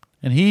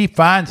 And he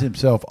finds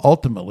himself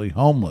ultimately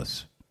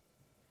homeless.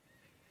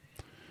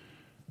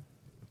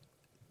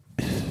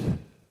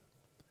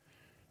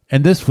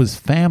 And this was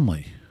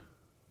family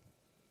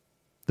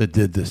that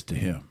did this to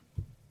him.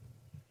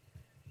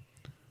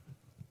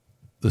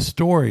 The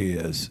story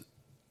is,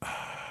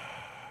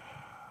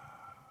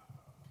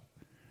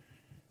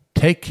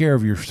 take care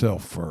of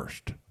yourself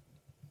first.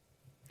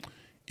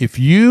 If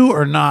you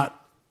are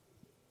not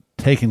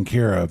taken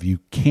care of, you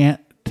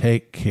can't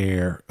take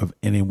care of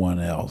anyone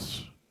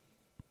else.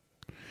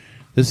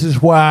 This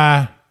is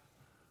why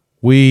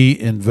we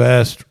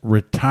invest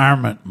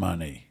retirement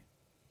money.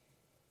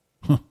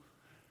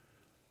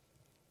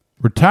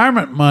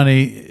 Retirement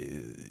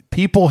money,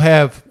 people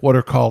have what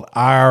are called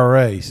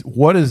IRAs.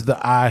 What does the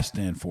I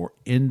stand for?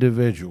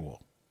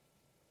 Individual.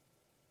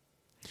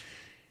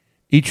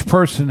 Each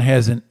person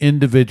has an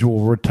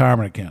individual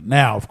retirement account.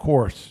 Now, of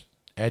course,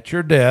 at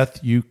your death,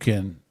 you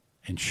can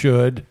and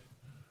should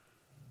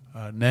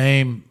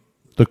name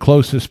the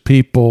closest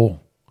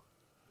people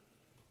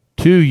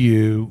to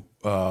you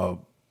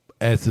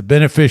as the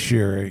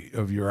beneficiary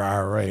of your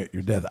IRA at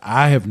your death.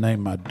 I have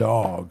named my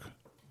dog.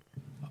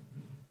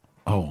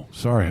 Oh,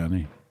 sorry,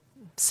 honey.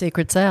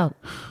 Secret's out.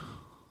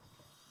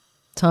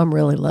 Tom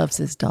really loves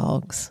his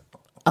dogs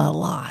a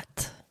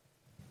lot.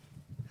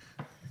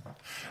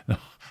 No,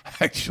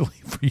 actually,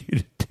 for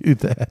you to do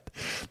that,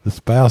 the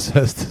spouse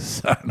has to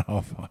sign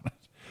off on it.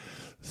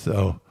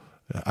 So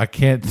I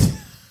can't.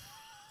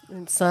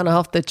 And sign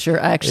off that you're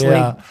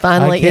actually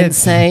finally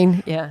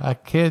insane. Yeah. I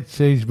can't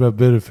change my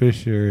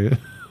beneficiary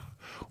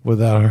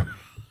without her.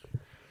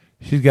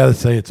 She's got to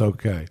say it's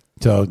okay.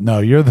 So, no,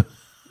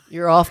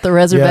 You're off the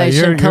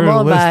reservation. Come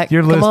on back.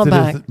 You're listed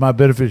as my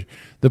beneficiary.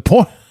 The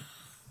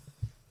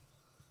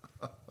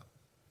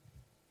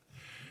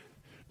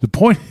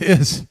point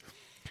is,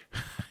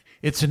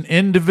 it's an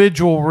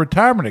individual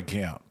retirement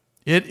account.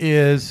 It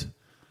is.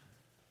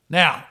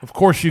 Now, of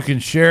course, you can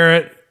share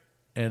it,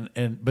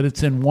 but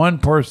it's in one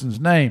person's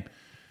name.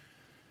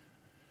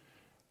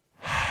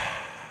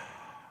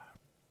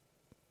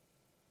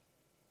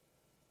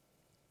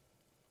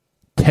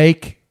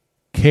 Take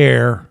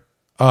care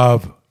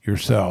of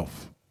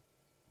yourself.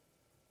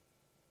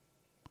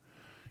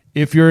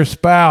 If you're a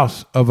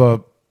spouse of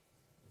a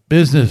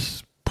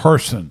business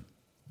person,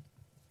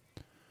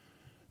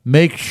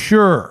 make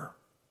sure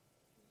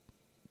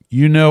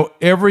you know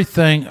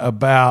everything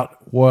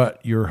about what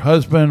your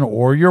husband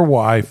or your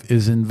wife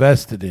is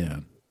invested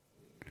in.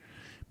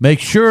 Make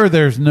sure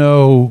there's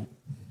no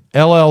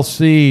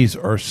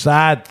LLCs or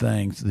side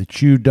things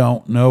that you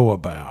don't know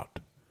about.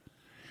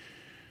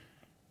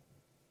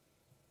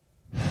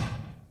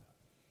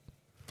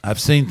 I've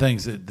seen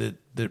things that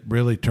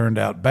really turned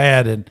out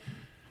bad. And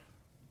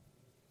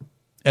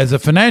as a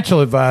financial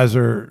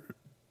advisor,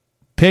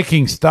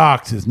 picking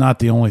stocks is not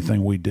the only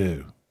thing we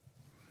do.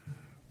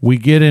 We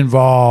get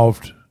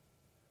involved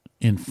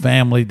in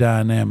family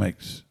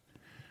dynamics.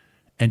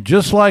 And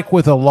just like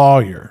with a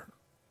lawyer,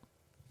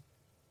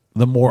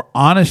 the more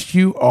honest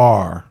you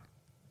are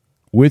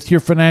with your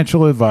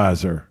financial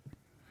advisor,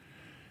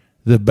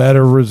 the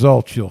better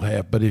results you'll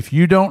have. But if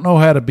you don't know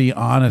how to be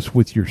honest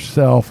with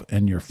yourself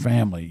and your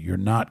family, you're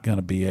not going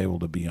to be able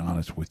to be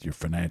honest with your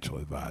financial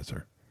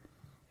advisor.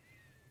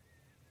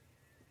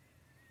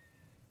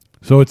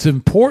 So it's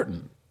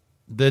important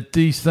that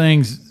these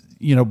things,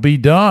 be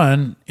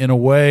done in a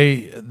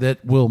way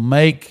that will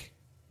make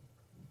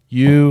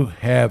you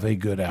have a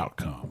good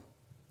outcome.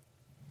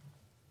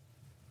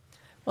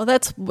 Well,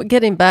 that's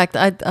getting back.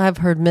 I've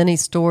heard many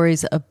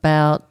stories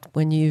about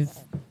when you've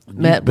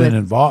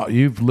involved.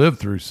 You've lived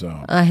through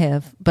some. I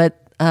have,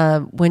 but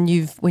when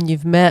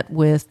you've met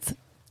with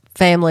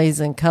families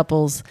and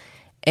couples,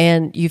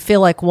 and you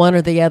feel like one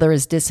or the other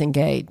is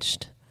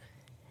disengaged,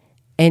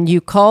 and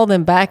you call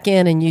them back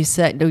in, and you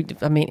say,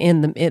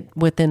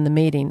 within the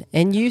meeting,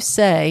 and you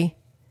say,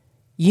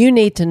 you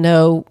need to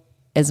know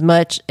as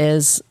much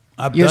as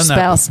your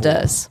spouse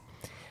does.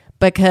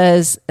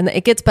 Because, and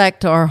it gets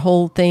back to our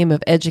whole theme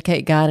of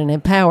educate, guide, and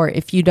empower.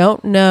 If you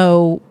don't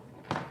know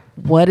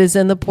what is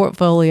in the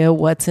portfolio,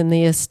 what's in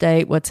the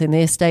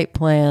estate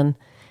plan,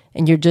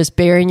 and you're just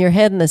burying your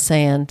head in the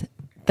sand,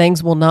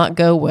 things will not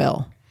go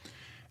well.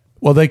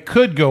 Well, they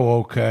could go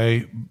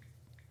okay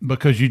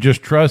because you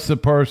just trust the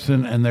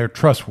person and they're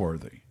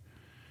trustworthy,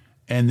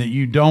 and that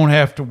you don't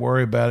have to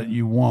worry about it,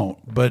 you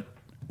won't. But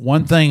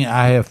one thing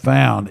I have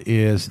found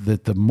is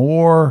that the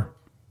more...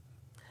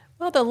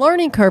 Well, the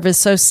learning curve is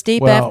so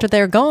steep after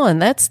they're gone.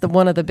 That's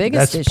one of the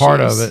biggest issues. That's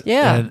part of it.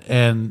 Yeah.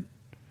 And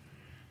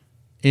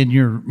in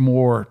your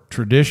more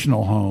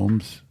traditional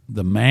homes,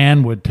 the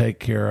man would take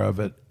care of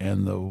it,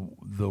 and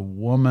the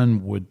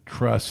woman would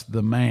trust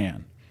the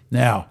man.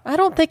 Now, I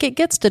don't think it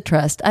gets to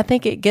trust. I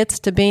think it gets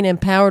to being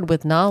empowered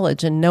with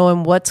knowledge and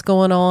knowing what's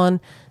going on,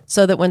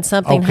 so that when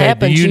something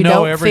happens, you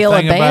don't feel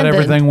abandoned. About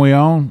everything we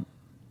own?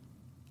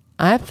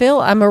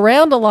 I'm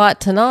around a lot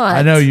tonight.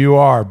 I know you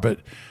are, but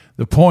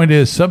the point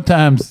is,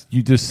 sometimes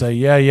you just say,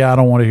 yeah, I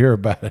don't want to hear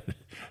about it.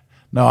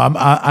 No,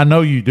 I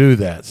know you do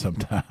that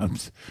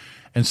sometimes.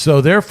 And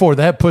so, therefore,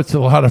 that puts a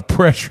lot of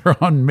pressure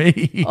on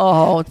me.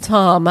 Oh,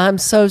 Tom, I'm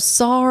so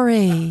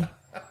sorry.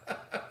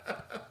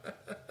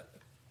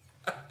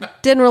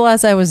 Didn't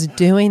realize I was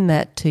doing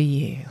that to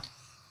you.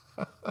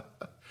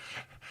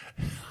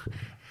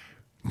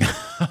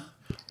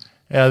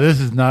 Yeah,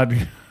 this is not.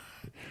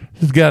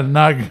 This got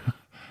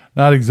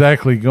not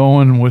exactly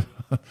going with.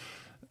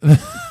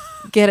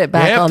 Get it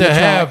back on the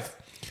track.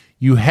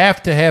 You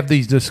have to have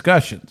these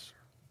discussions.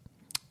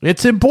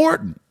 It's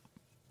important.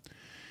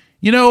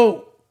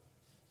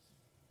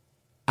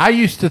 I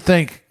used to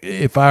think,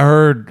 if I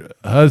heard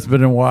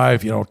husband and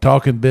wife,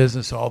 talking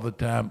business all the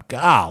time,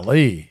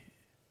 golly,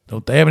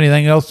 don't they have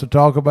anything else to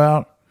talk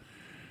about?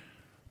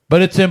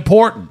 But it's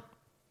important.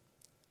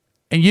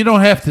 And you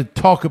don't have to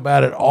talk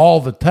about it all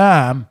the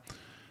time,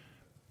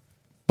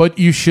 but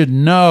you should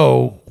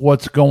know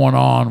what's going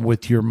on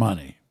with your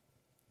money.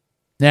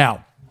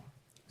 Now,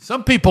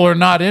 some people are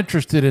not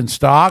interested in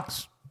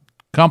stocks,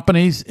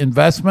 companies,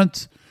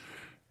 investments,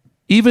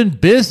 even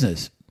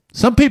business.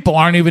 Some people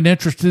aren't even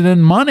interested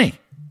in money.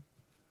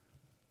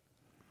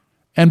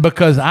 And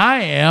because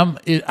I am,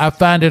 I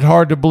find it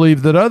hard to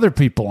believe that other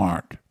people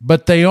aren't.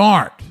 But they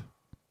aren't.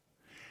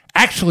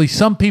 Actually,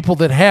 some people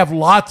that have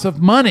lots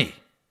of money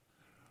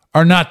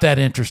are not that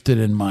interested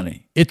in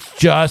money. It's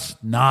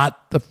just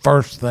not the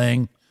first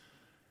thing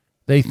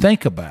they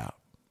think about.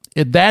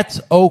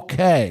 That's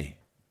okay.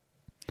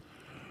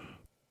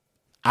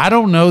 I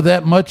don't know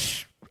that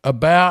much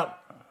about,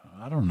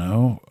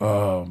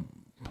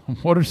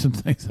 what are some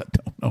things I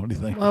don't know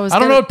anything? Well, I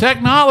don't know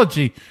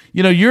technology.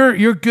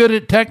 You're good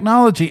at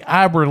technology.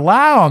 I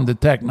rely on the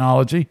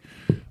technology.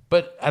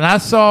 And I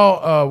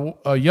saw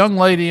a young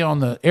lady on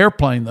the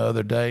airplane the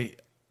other day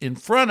in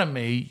front of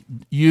me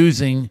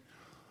using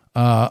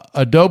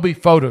Adobe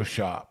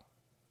Photoshop.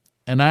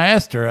 And I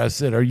asked her, I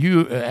said, are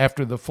you,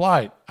 after the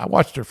flight, I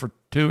watched her for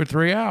 2 or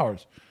 3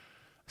 hours.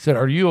 I said,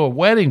 "Are you a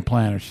wedding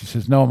planner?" She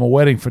says, "No, I'm a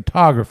wedding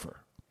photographer."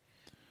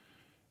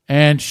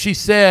 And she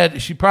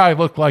said, she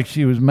probably looked like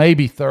she was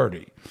maybe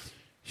 30.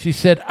 She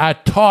said, "I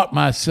taught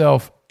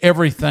myself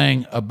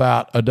everything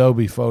about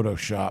Adobe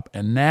Photoshop,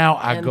 and now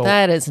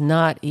that is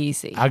not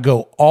easy. I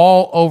go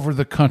all over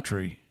the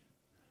country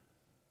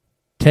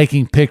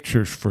taking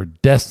pictures for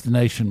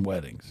destination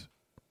weddings,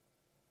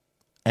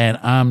 and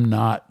I'm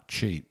not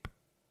cheap."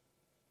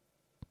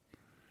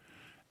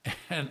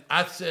 And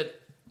I said,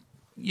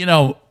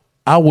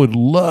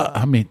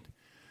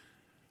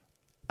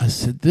 I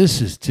said,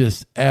 "This is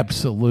just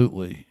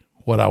absolutely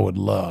what I would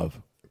love.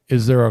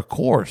 Is there a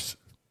course?"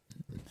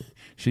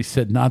 She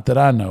said, "Not that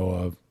I know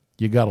of.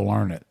 You got to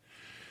learn it."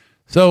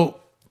 So,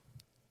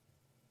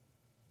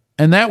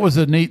 and that was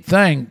a neat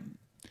thing.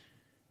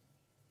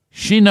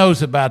 She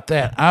knows about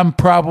that. I'm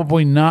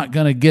probably not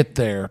going to get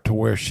there to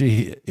where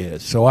she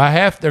is. So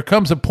there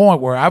comes a point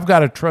where I've got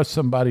to trust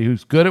somebody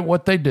who's good at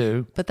what they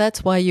do. But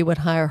that's why you would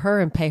hire her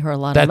and pay her a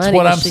lot of money. That's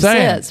what I'm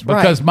saying.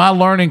 Because my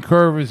learning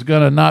curve is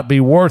going to not be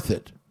worth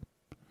it.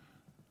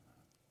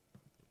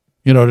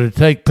 To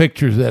take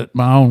pictures at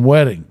my own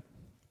wedding,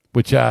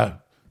 which I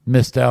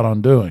missed out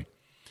on doing.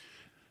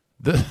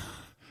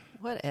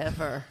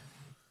 Whatever.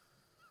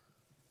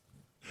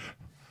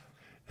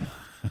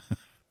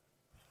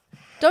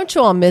 Don't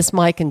you all miss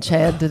Mike and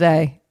Chad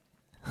today?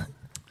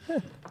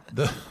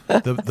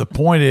 The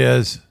point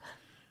is,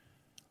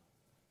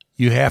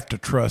 you have to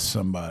trust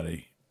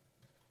somebody.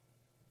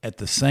 At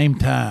the same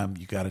time,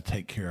 you got to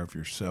take care of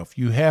yourself.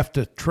 You have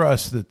to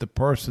trust that the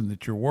person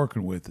that you're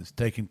working with is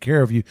taking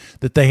care of you,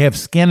 that they have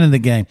skin in the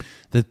game,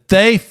 that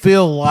they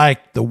feel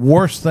like the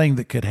worst thing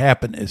that could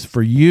happen is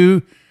for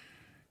you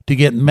to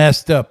get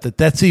messed up,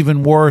 that's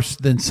even worse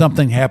than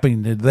something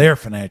happening to their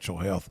financial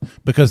health,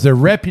 because their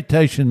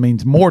reputation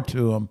means more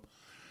to them.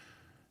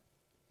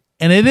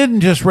 And it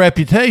isn't just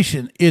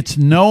reputation, it's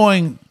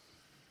knowing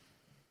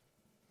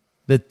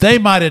that they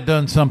might have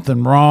done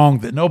something wrong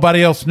that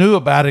nobody else knew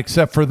about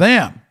except for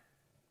them.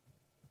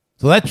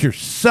 So that's your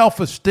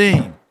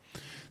self-esteem,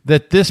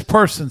 that this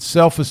person's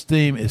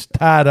self-esteem is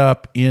tied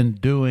up in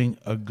doing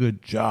a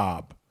good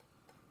job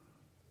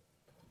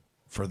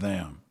for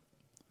them.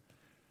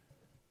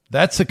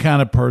 That's the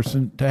kind of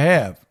person to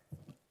have.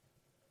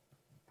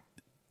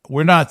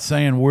 We're not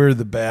saying we're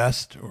the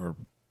best or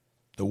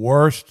the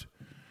worst,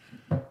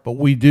 but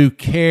we do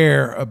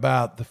care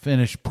about the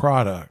finished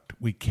product.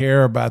 We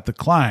care about the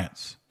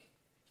clients.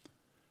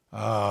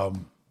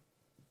 And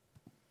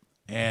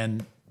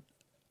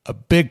a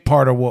big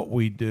part of what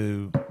we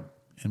do,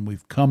 and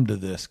we've come to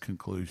this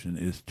conclusion,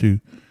 is to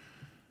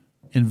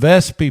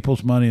invest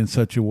people's money in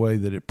such a way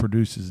that it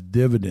produces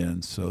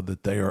dividends so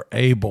that they are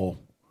able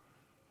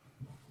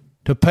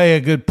to pay a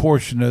good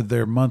portion of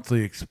their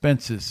monthly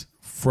expenses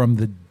from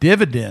the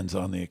dividends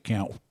on the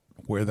account,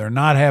 where they're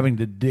not having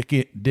to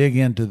dig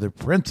into the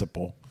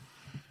principal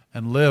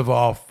and live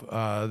off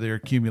their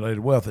accumulated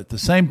wealth. At the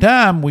same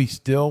time, we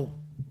still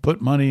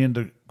put money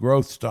into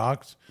growth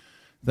stocks,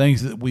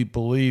 things that we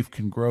believe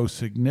can grow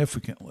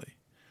significantly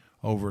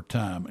over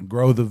time and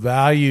grow the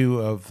value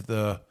of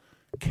the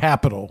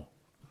capital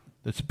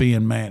that's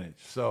being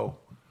managed. So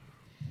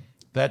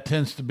that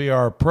tends to be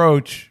our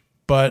approach,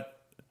 but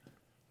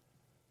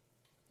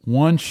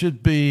one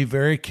should be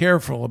very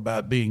careful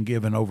about being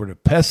given over to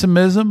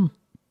pessimism,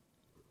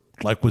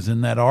 like was in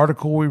that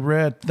article we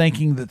read,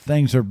 thinking that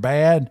things are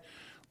bad,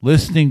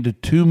 listening to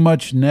too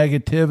much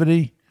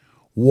negativity,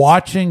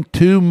 watching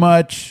too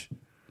much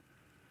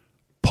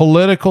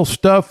political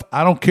stuff.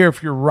 I don't care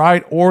if you're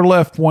right or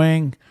left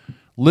wing,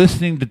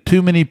 listening to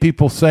too many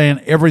people saying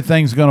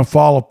everything's going to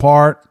fall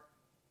apart.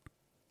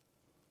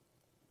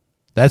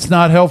 That's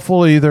not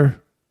helpful either.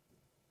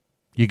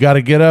 You got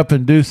to get up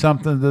and do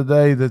something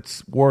today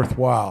that's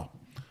worthwhile.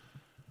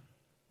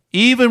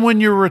 Even when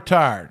you're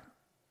retired.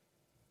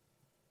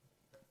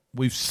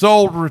 We've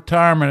sold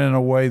retirement in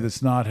a way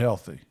that's not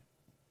healthy.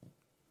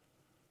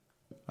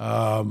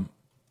 And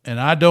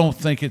I don't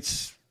think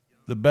it's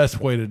the best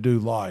way to do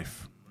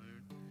life.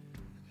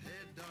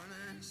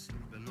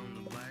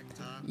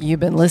 You've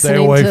been listening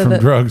Stay away from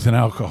drugs and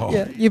alcohol.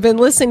 Yeah, you've been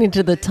listening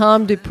to the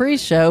Tom Dupree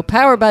Show,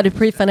 powered by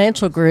Dupree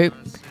Financial Group.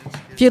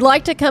 If you'd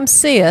like to come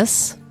see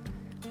us,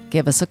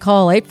 give us a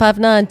call,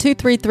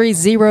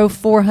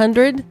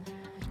 859-233-0400.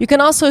 You can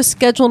also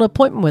schedule an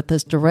appointment with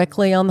us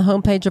directly on the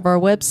homepage of our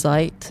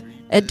website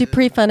at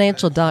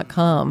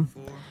dupreefinancial.com.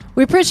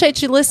 We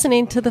appreciate you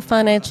listening to the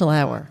Financial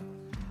Hour.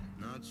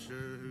 Not sure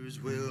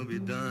whose will be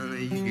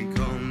done. You can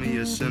call me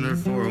a sinner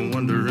for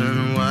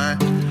wondering why.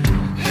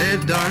 Hey,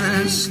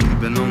 darling,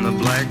 sleeping on the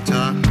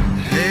blacktop.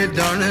 Hey,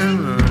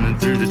 darling, running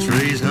through the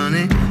trees,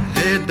 honey.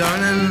 Hey,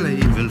 darling,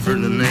 leaving for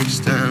the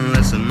next time.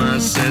 Lesson my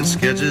sense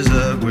catches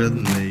up with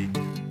me.